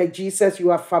following a Jesus you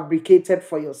have fabricated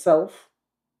for yourself?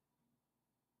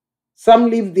 Some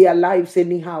live their lives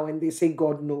anyhow and they say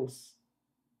God knows.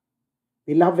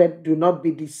 Beloved, do not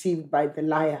be deceived by the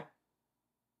liar,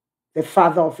 the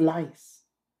father of lies.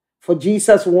 For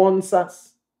Jesus warns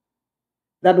us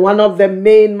that one of the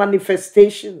main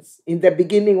manifestations in the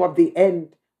beginning of the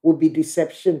end will be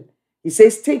deception. He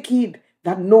says, take heed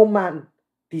that no man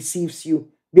deceives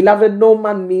you. Beloved, no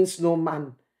man means no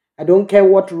man. I don't care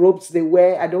what robes they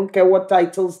wear. I don't care what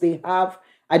titles they have.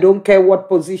 I don't care what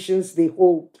positions they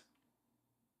hold.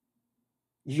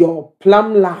 Your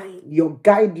plumb line, your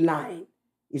guideline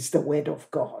is the word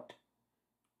of God.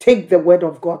 Take the word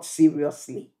of God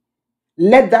seriously.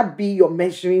 Let that be your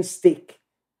measuring stick.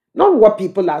 Not what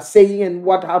people are saying and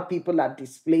how people are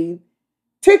displaying.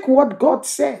 Take what God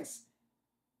says.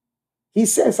 He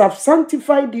says, I've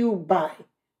sanctified you by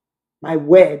my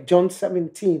word, John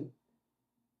 17.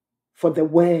 For the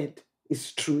word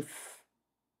is truth.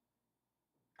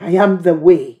 I am the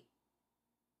way.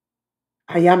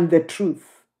 I am the truth.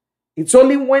 It's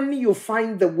only when you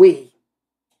find the way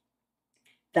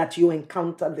that you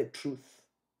encounter the truth.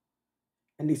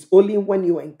 And it's only when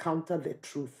you encounter the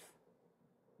truth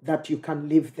that you can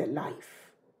live the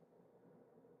life.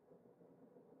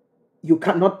 You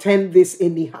cannot turn this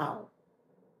anyhow.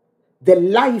 The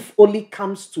life only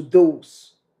comes to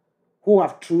those who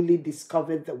have truly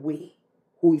discovered the way,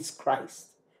 who is Christ.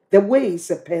 The way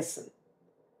is a person.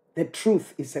 The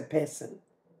truth is a person.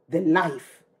 The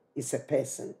life is a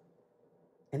person.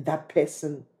 And that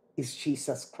person is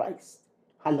Jesus Christ.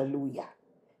 Hallelujah.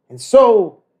 And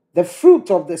so the fruit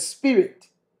of the Spirit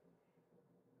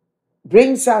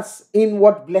brings us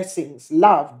inward blessings,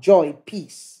 love, joy,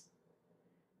 peace.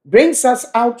 Brings us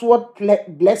outward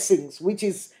blessings, which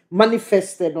is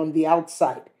manifested on the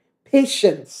outside.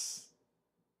 Patience.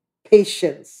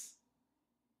 Patience.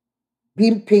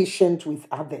 Being patient with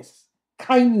others.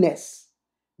 Kindness.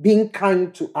 Being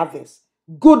kind to others.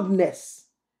 Goodness.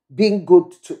 Being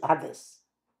good to others.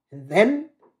 And then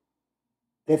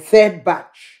the third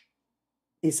batch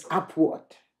is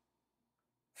upward.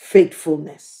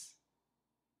 Faithfulness.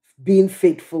 Being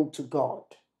faithful to God.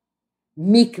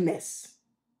 Meekness.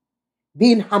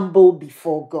 Being humble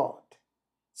before God.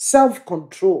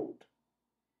 Self-controlled.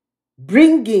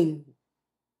 bringing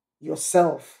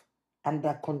yourself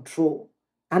under control,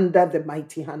 under the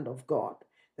mighty hand of God.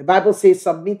 The Bible says,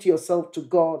 submit yourself to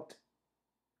God,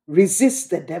 resist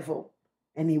the devil,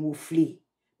 and he will flee.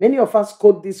 Many of us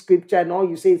quote this scripture and all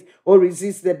you say is, oh,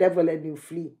 resist the devil and you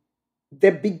flee.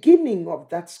 The beginning of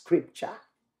that scripture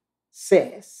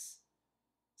says,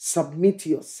 submit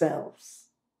yourselves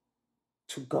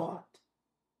to God.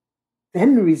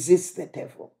 Then resist the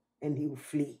devil and he will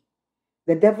flee.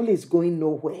 The devil is going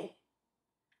nowhere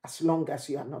as long as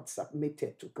you are not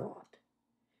submitted to God.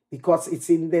 Because it's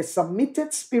in the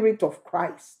submitted spirit of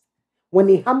Christ, when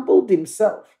he humbled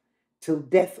himself till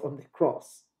death on the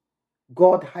cross,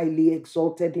 God highly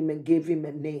exalted him and gave him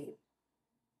a name.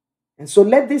 And so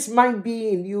let this mind be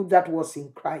in you that was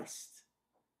in Christ.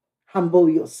 Humble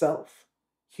yourself.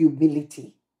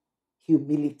 Humility.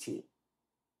 Humility.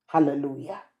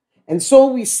 Hallelujah. And so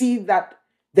we see that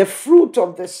the fruit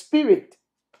of the Spirit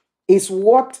is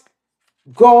what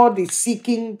God is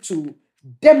seeking to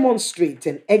demonstrate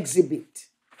and exhibit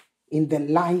in the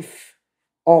life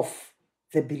of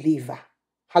the believer.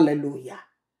 Hallelujah.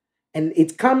 And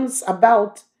it comes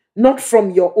about not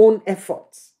from your own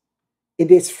efforts. It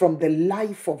is from the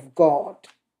life of God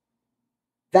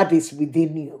that is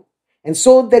within you. And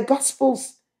so the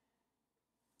Gospels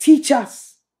teach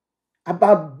us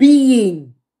about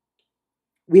being.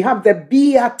 We have the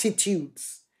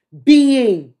Beatitudes.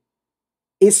 Being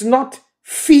is not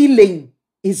feeling,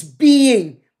 is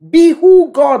being. Be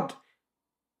who God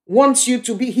wants you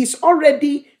to be. He's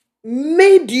already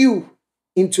made you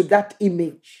into that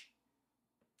image.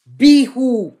 Be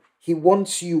who he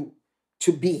wants you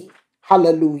to be.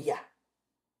 Hallelujah.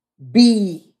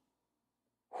 Be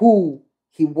who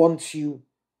he wants you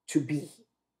to be.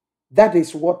 That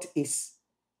is what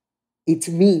it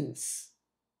means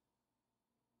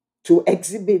to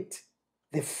exhibit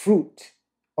the fruit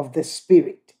of the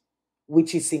Spirit,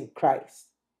 which is in Christ.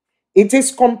 It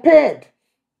is compared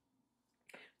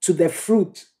to the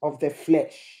fruit of the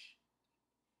flesh.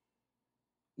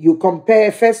 You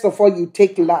compare, first of all, you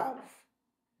take love.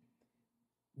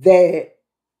 The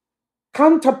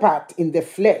counterpart in the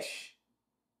flesh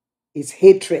is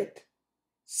hatred,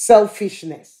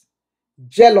 selfishness,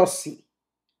 jealousy,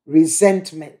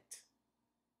 resentment.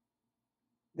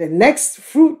 The next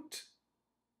fruit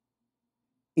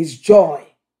is joy.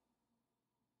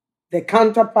 The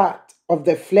counterpart of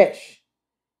the flesh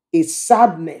is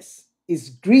sadness, is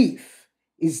grief,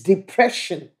 is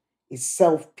depression, is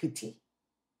self-pity.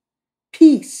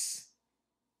 Peace.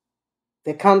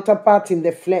 The counterpart in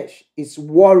the flesh is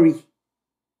worry,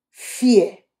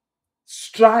 fear,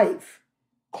 strife,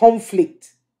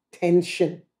 conflict,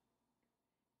 tension.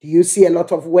 Do you see a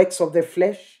lot of works of the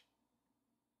flesh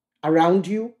around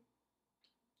you?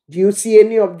 Do you see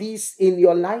any of these in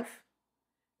your life?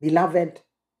 Beloved,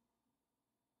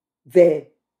 the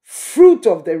fruit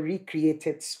of the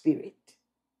recreated spirit,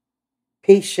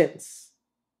 patience.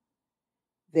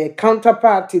 The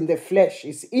counterpart in the flesh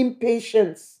is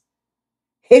impatience,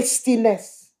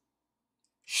 hastiness,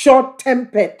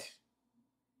 short-tempered.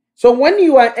 So when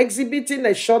you are exhibiting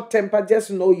a short temper,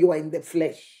 just know you are in the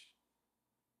flesh.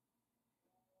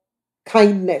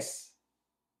 Kindness.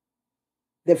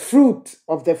 The fruit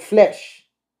of the flesh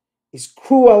is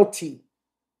cruelty,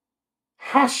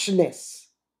 harshness,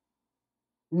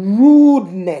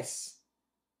 rudeness,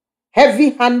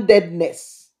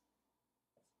 heavy-handedness,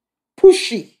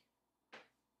 pushy,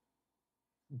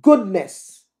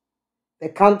 goodness. The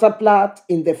counterpart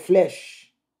in the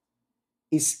flesh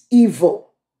is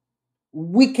evil,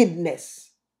 wickedness,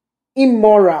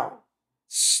 immoral,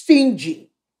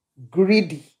 stingy,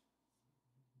 greedy,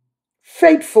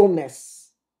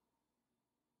 faithfulness.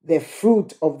 The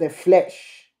fruit of the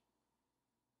flesh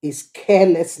is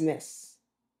carelessness,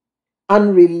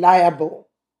 unreliable,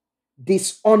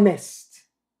 dishonest,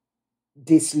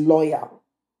 disloyal,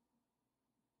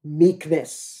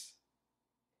 meekness.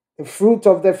 The fruit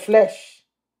of the flesh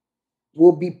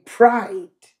will be pride,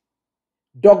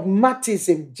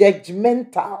 dogmatism,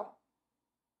 judgmental,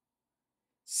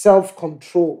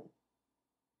 self-control.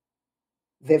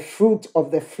 The fruit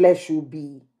of the flesh will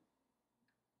be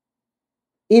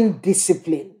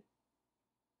indiscipline,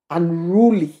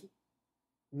 unruly,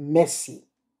 messy.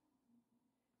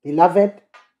 Beloved,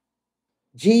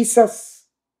 Jesus,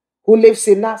 who lives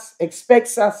in us,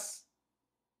 expects us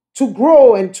to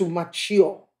grow and to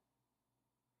mature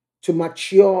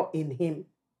in him.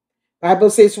 The Bible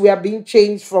says we are being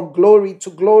changed from glory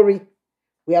to glory.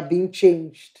 We are being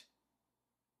changed.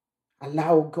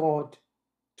 Allow God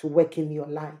to work in your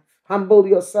life. Humble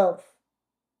yourself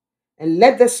and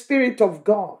let the Spirit of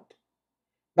God.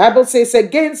 The Bible says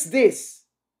against this,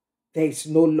 there is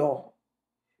no law.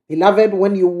 Beloved,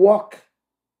 when you walk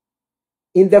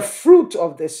in the fruit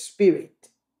of the Spirit,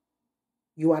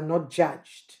 you are not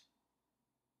judged.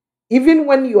 Even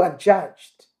when you are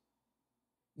judged,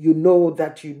 you know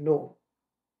that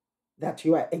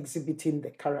you are exhibiting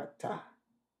the character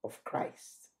of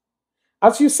Christ.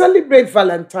 As you celebrate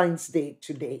Valentine's Day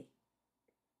today,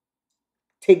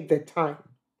 take the time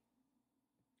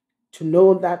to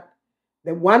know that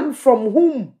the one for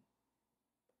whom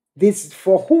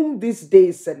this day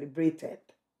is celebrated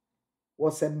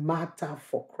was a martyr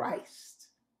for Christ.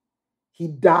 He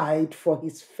died for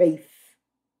his faith.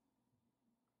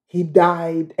 He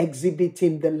died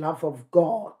exhibiting the love of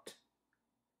God.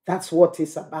 That's what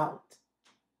it's about.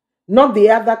 Not the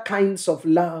other kinds of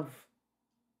love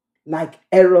like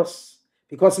eros,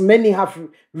 because many have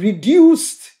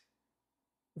reduced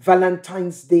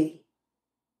Valentine's Day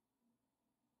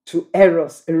to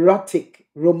eros, erotic,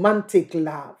 romantic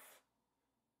love.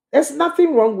 There's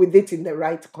nothing wrong with it in the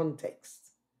right context.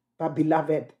 But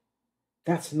beloved,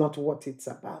 that's not what it's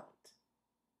about.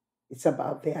 It's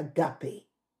about the agape,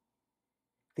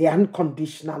 the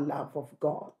unconditional love of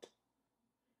God.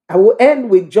 I will end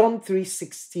with John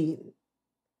 3:16,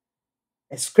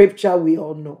 a scripture we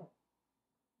all know.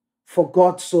 For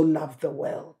God so loved the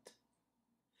world.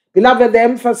 Beloved, the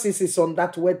emphasis is on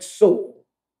that word so.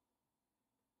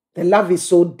 The love is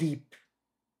so deep.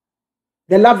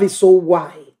 The love is so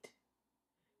wide.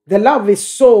 The love is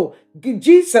so,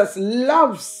 Jesus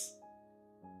loves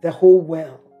the whole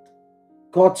world.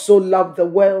 God so loved the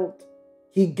world,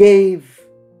 he gave.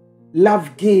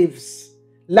 Love gives.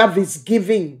 Love is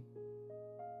giving.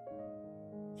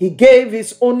 He gave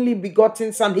his only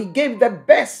begotten Son. He gave the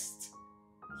best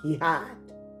he had.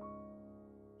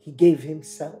 He gave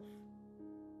himself.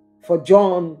 For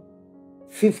John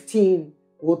 15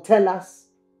 will tell us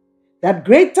that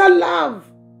greater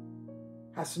love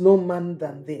has no man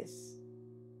than this,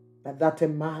 but that a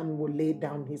man will lay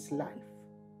down his life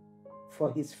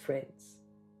for his friends.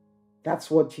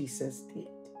 That's what Jesus did.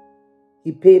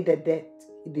 He paid the debt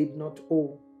he did not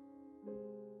owe.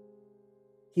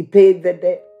 He paid the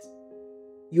debt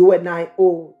you and I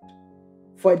owed.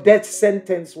 For a death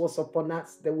sentence was upon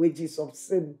us. The wages of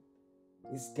sin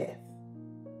is death.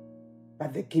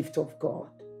 But the gift of God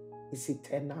is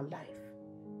eternal life.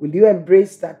 Will you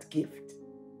embrace that gift?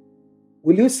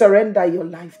 Will you surrender your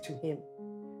life to him?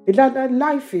 Beloved,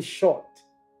 life is short.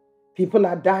 People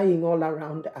are dying all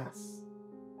around us.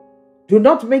 Do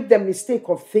not make the mistake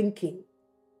of thinking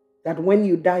that when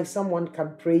you die, someone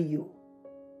can pray you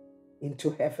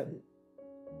into heaven.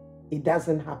 It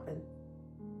doesn't happen.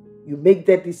 You make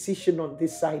the decision on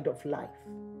this side of life.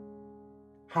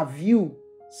 Have you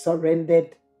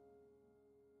surrendered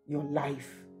your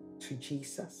life to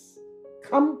Jesus?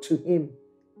 Come to him.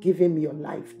 Give him your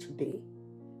life today.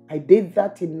 I did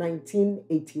that in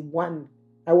 1981.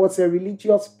 I was a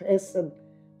religious person.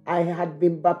 I had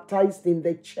been baptized in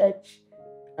the church.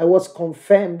 I was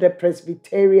confirmed a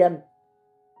Presbyterian.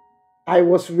 I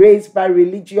was raised by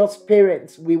religious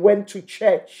parents. We went to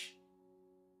church.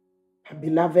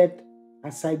 Beloved,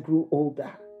 as I grew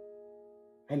older,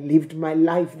 I lived my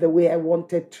life the way I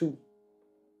wanted to,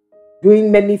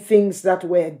 doing many things that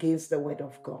were against the word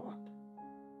of God.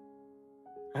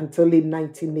 Until in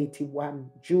 1981,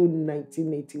 June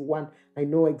 1981, I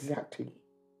know exactly,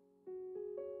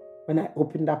 when I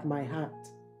opened up my heart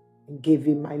and gave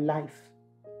him my life,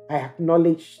 I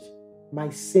acknowledged my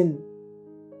sin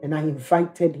and I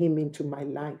invited him into my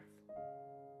life.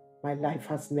 My life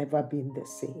has never been the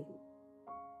same.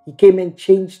 He came and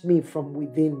changed me from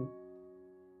within.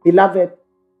 Beloved,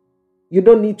 you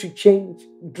don't need to change.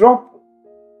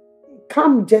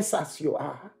 Come just as you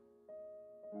are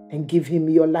and give him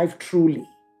your life truly.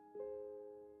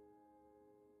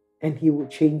 And he will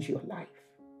change your life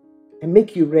and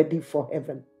make you ready for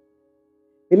heaven.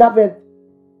 Beloved,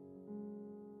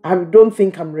 I don't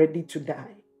think I'm ready to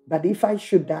die. But if I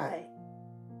should die,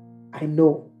 I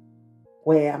know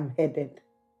where I'm headed.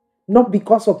 Not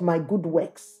because of my good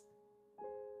works,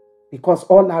 because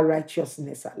all our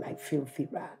righteousness are like filthy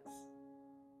rags,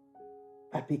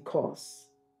 but because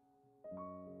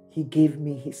he gave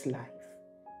me his life.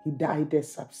 He died a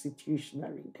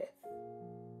substitutionary death.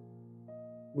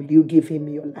 Will you give him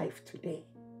your life today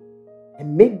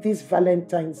and make this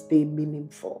Valentine's Day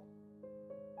meaningful?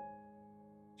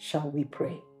 Shall we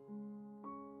pray?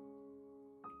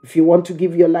 If you want to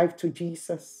give your life to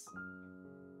Jesus,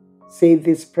 say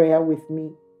this prayer with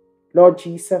me. Lord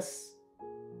Jesus,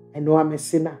 I know I'm a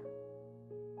sinner.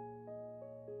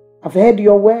 I've heard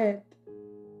your word.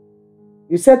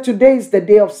 You said today is the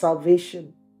day of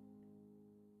salvation.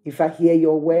 If I hear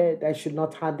your word, I should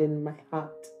not harden my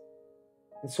heart.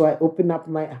 And so I open up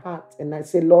my heart and I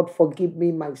say, Lord, forgive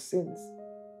me my sins.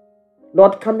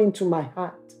 Lord, come into my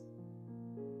heart.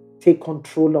 Take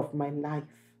control of my life.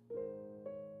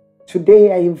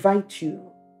 Today I invite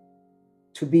you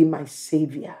to be my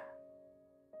Savior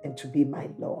and to be my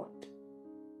Lord.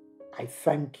 I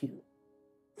thank you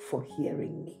for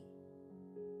hearing me.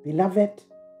 Beloved,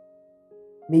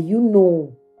 may you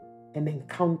know and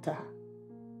encounter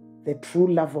the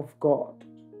true love of God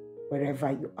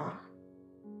wherever you are.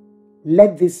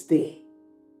 Let this day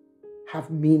have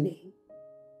meaning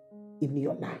in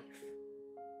your life.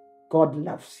 God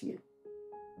loves you.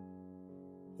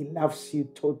 He loves you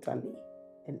totally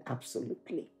and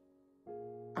absolutely.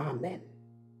 Amen.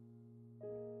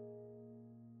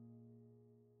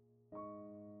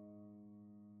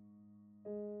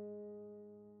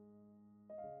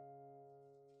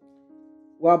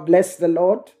 Well, bless the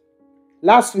Lord.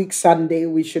 Last week, Sunday,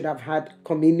 we should have had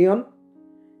communion,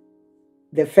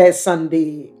 the first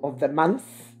Sunday of the month.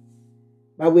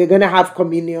 But we're going to have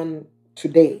communion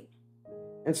today.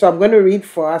 And so I'm going to read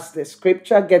for us the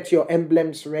scripture. Get your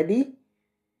emblems ready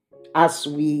as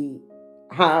we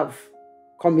have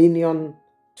communion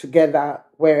together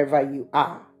wherever you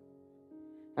are.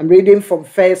 I'm reading from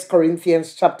 1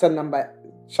 Corinthians chapter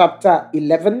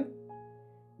 11,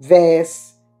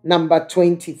 verse number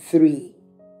 23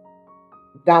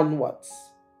 downwards.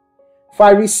 For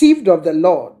I received of the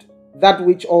Lord that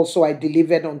which also I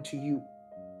delivered unto you,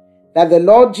 that the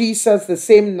Lord Jesus, the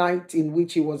same night in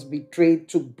which he was betrayed,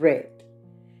 took bread.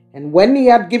 And when he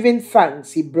had given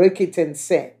thanks, he broke it and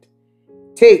said,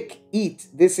 Take, eat,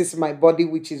 this is my body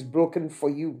which is broken for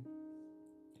you.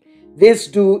 This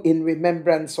do in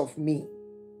remembrance of me.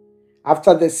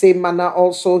 After the same manner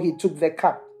also he took the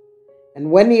cup.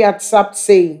 And when he had supped,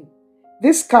 saying,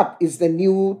 This cup is the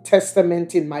New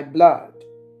Testament in my blood.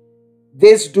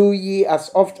 This do ye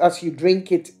as oft as you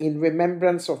drink it in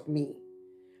remembrance of me.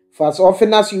 For as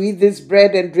often as you eat this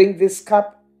bread and drink this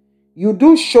cup, you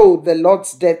do show the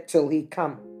Lord's death till he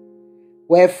come.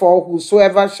 Wherefore,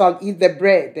 whosoever shall eat the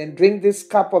bread and drink this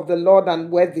cup of the Lord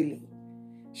unworthily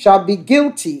shall be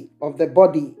guilty of the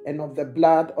body and of the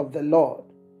blood of the Lord.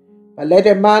 But let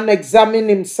a man examine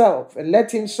himself, and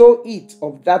let him so eat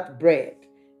of that bread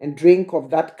and drink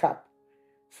of that cup.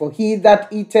 For he that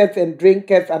eateth and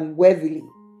drinketh unworthily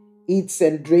eats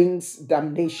and drinks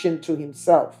damnation to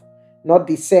himself, not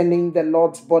discerning the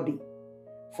Lord's body.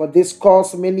 For this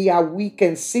cause many are weak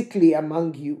and sickly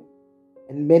among you,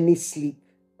 and many sleep.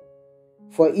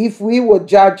 For if we would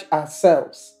judge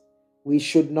ourselves, we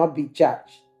should not be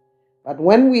judged. But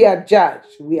when we are judged,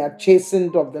 we are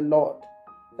chastened of the Lord,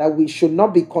 that we should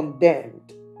not be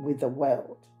condemned with the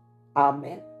world.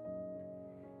 Amen.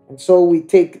 And so we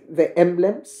take the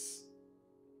emblems.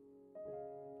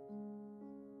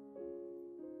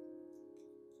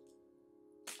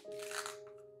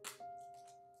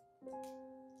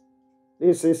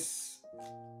 This is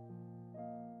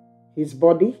his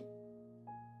body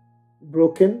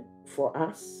broken for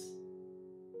us.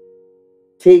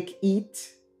 Take,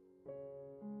 eat.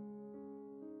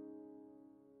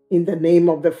 In the name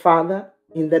of the Father,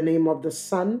 in the name of the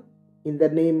Son, in the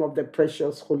name of the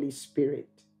precious Holy Spirit.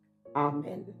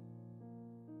 Amen.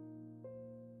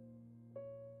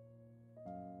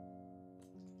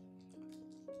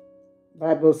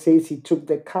 Bible says he took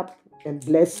the cup and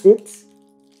blessed it.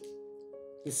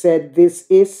 He said, This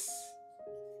is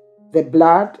the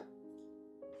blood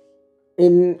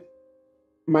in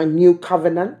my new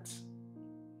covenant.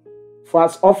 For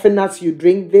as often as you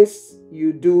drink this,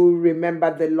 you do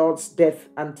remember the Lord's death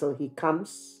until he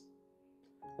comes.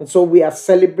 And so we are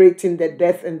celebrating the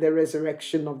death and the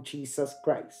resurrection of Jesus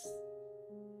Christ.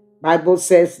 Bible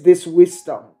says this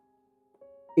wisdom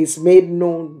is made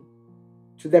known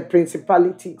to the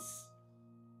principalities,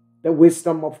 the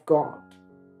wisdom of God.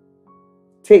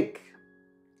 Take,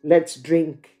 let's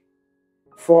drink.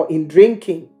 For in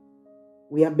drinking,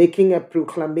 we are making a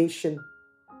proclamation.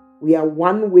 We are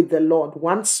one with the Lord,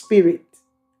 one spirit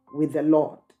with the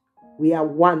Lord. We are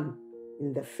one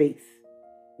in the faith.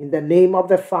 In the name of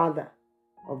the Father,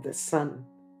 of the Son,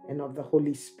 and of the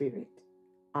Holy Spirit.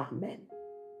 Amen.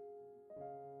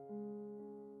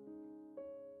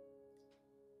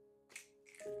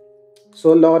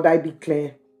 So, Lord, I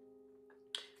declare,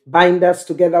 bind us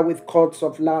together with cords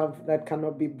of love that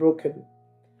cannot be broken.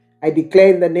 I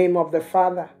declare in the name of the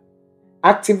Father,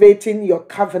 activating your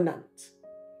covenant,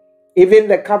 even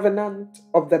the covenant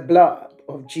of the blood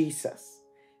of Jesus,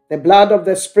 the blood of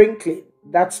the sprinkling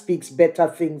that speaks better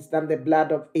things than the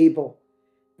blood of Abel,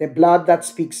 the blood that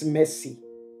speaks mercy.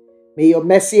 May your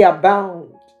mercy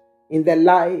abound in the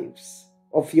lives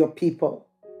of your people.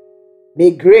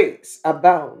 May grace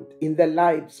abound in the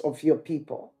lives of your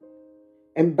people.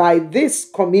 And by this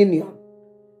communion,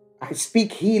 I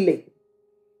speak healing,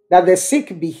 that the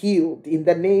sick be healed in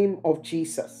the name of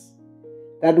Jesus.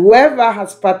 That whoever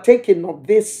has partaken of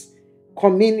this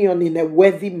communion in a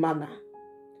worthy manner,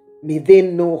 may they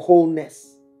know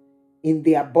wholeness in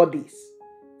their bodies,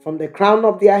 from the crown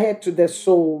of their head to the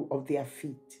sole of their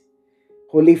feet.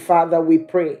 Holy Father, we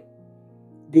pray,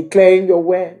 declaring your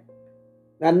word,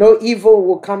 that no evil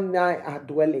will come nigh our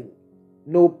dwelling,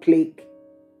 no plague.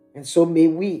 And so may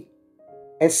we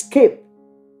escape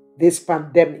this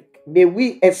pandemic. May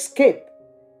we escape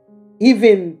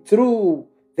even through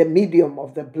the medium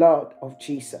of the blood of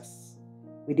Jesus.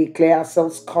 We declare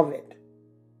ourselves covered,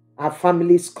 our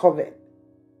families covered,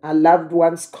 our loved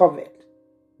ones covered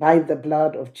by the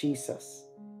blood of Jesus.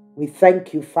 We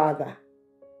thank you, Father,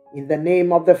 in the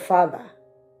name of the Father,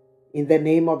 in the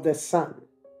name of the Son,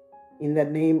 in the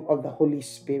name of the Holy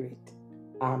Spirit.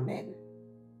 Amen.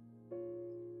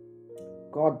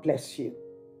 God bless you.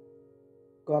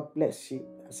 God bless you,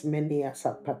 as many as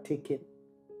have partaken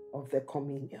of the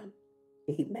communion.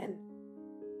 Amen.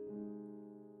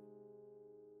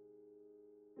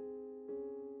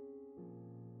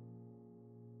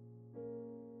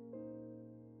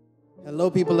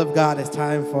 Hello, people of God. It's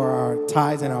time for our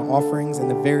tithes and our offerings, and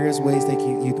the various ways that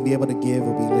you can be able to give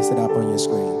will be listed up on your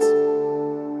screens.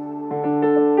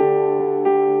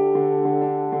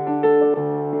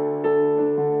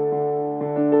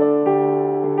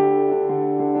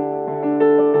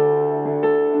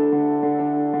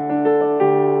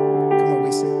 Come on,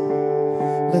 we sing.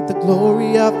 Let the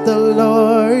glory of the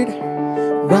Lord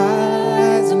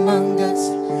rise among us.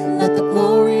 Let the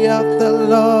glory of the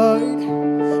Lord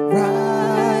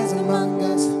rise among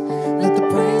us. Let the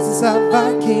praises of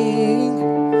our King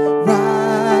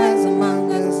rise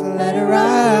among us. Let it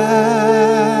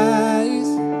rise.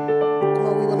 Come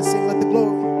on, we want to sing. Let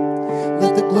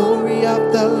the glory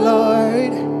of the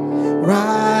Lord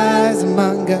rise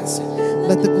among us.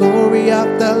 Let the glory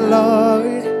of the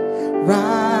Lord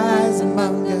rise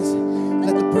among us.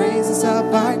 Let the praises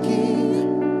of our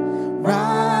King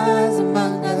rise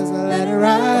among us. Let it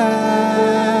rise.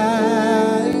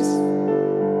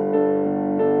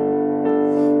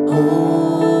 Oh,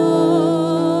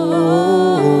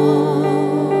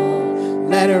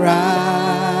 let it rise.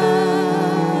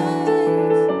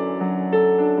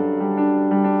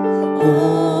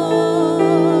 Oh,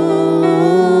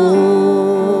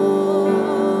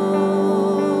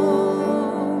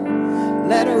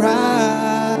 let it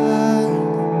rise.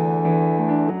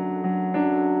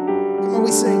 Come on,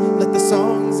 we sing. Let the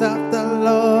songs of the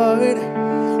Lord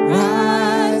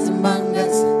rise among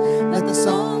us. Let the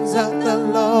songs of the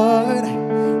Lord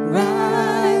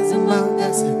rise among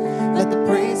us. Let the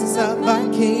praises of our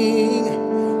King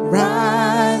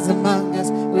rise among us.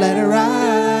 Let it rise.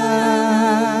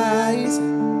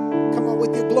 Come on,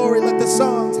 with your glory, let the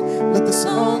songs of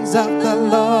the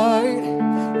Lord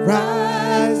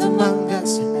rise among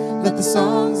us. Let the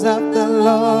songs of the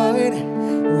Lord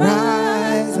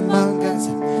rise among us.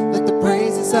 Let the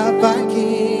praises of our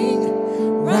King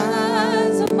rise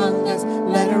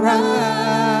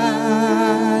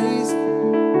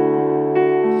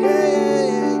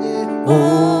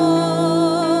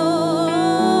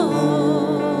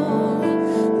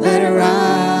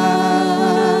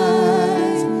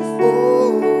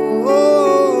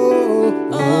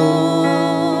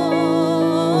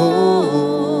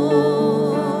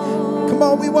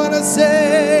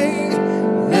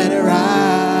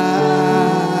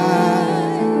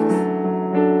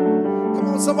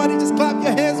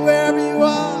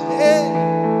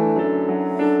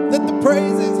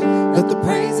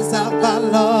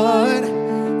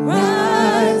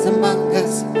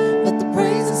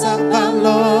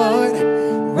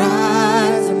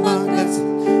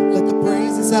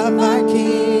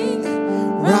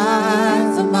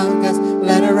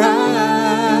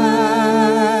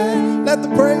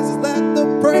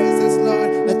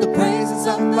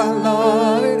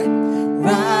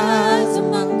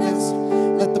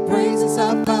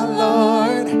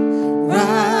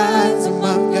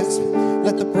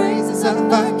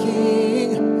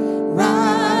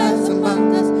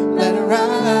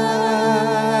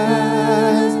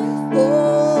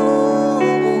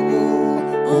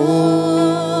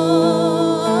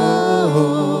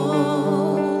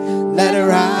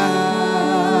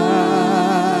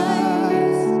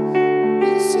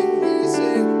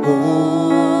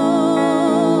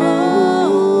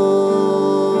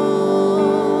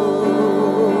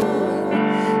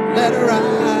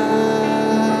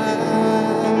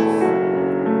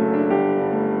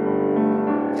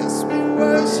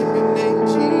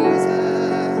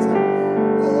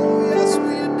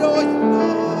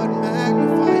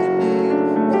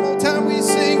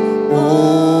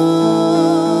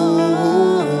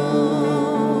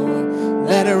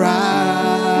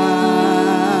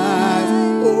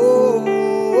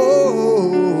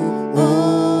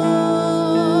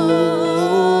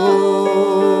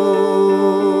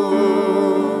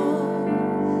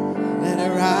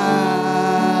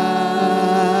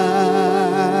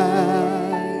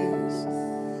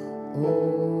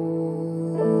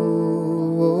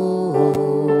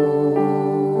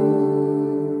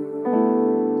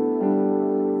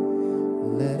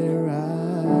Let it rise.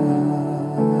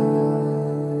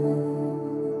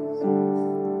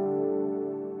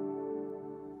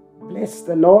 Bless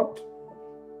the Lord.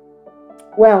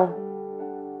 Well,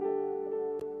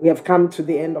 we have come to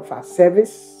the end of our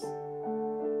service.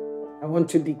 I want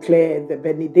to declare the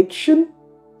benediction.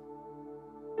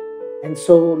 And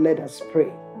so let us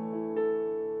pray.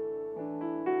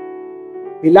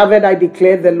 Beloved, I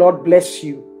declare the Lord bless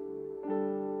you.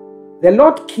 The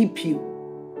Lord keep you.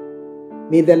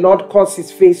 May the Lord cause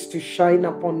his face to shine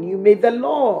upon you. May the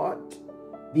Lord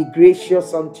be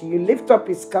gracious unto you. Lift up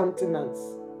his countenance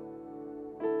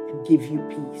and give you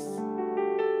peace.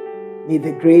 May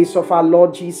the grace of our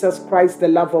Lord Jesus Christ, the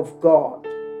love of God,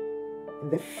 and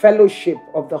the fellowship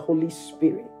of the Holy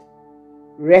Spirit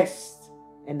rest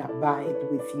and abide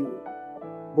with you,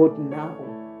 both now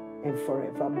and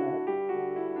forevermore.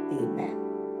 Amen.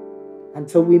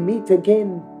 Until we meet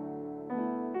again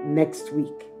next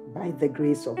week, by the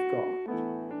grace of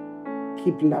God,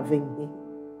 keep loving him.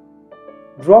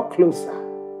 Draw closer.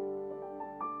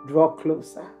 Draw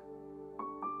closer.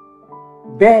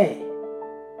 Bear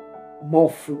more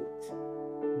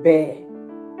fruit. Bear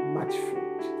much fruit.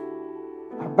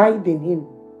 Abide in him.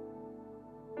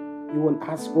 You will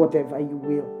ask whatever you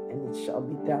will, and it shall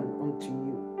be done unto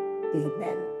you.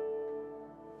 Amen.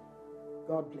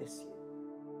 God bless you.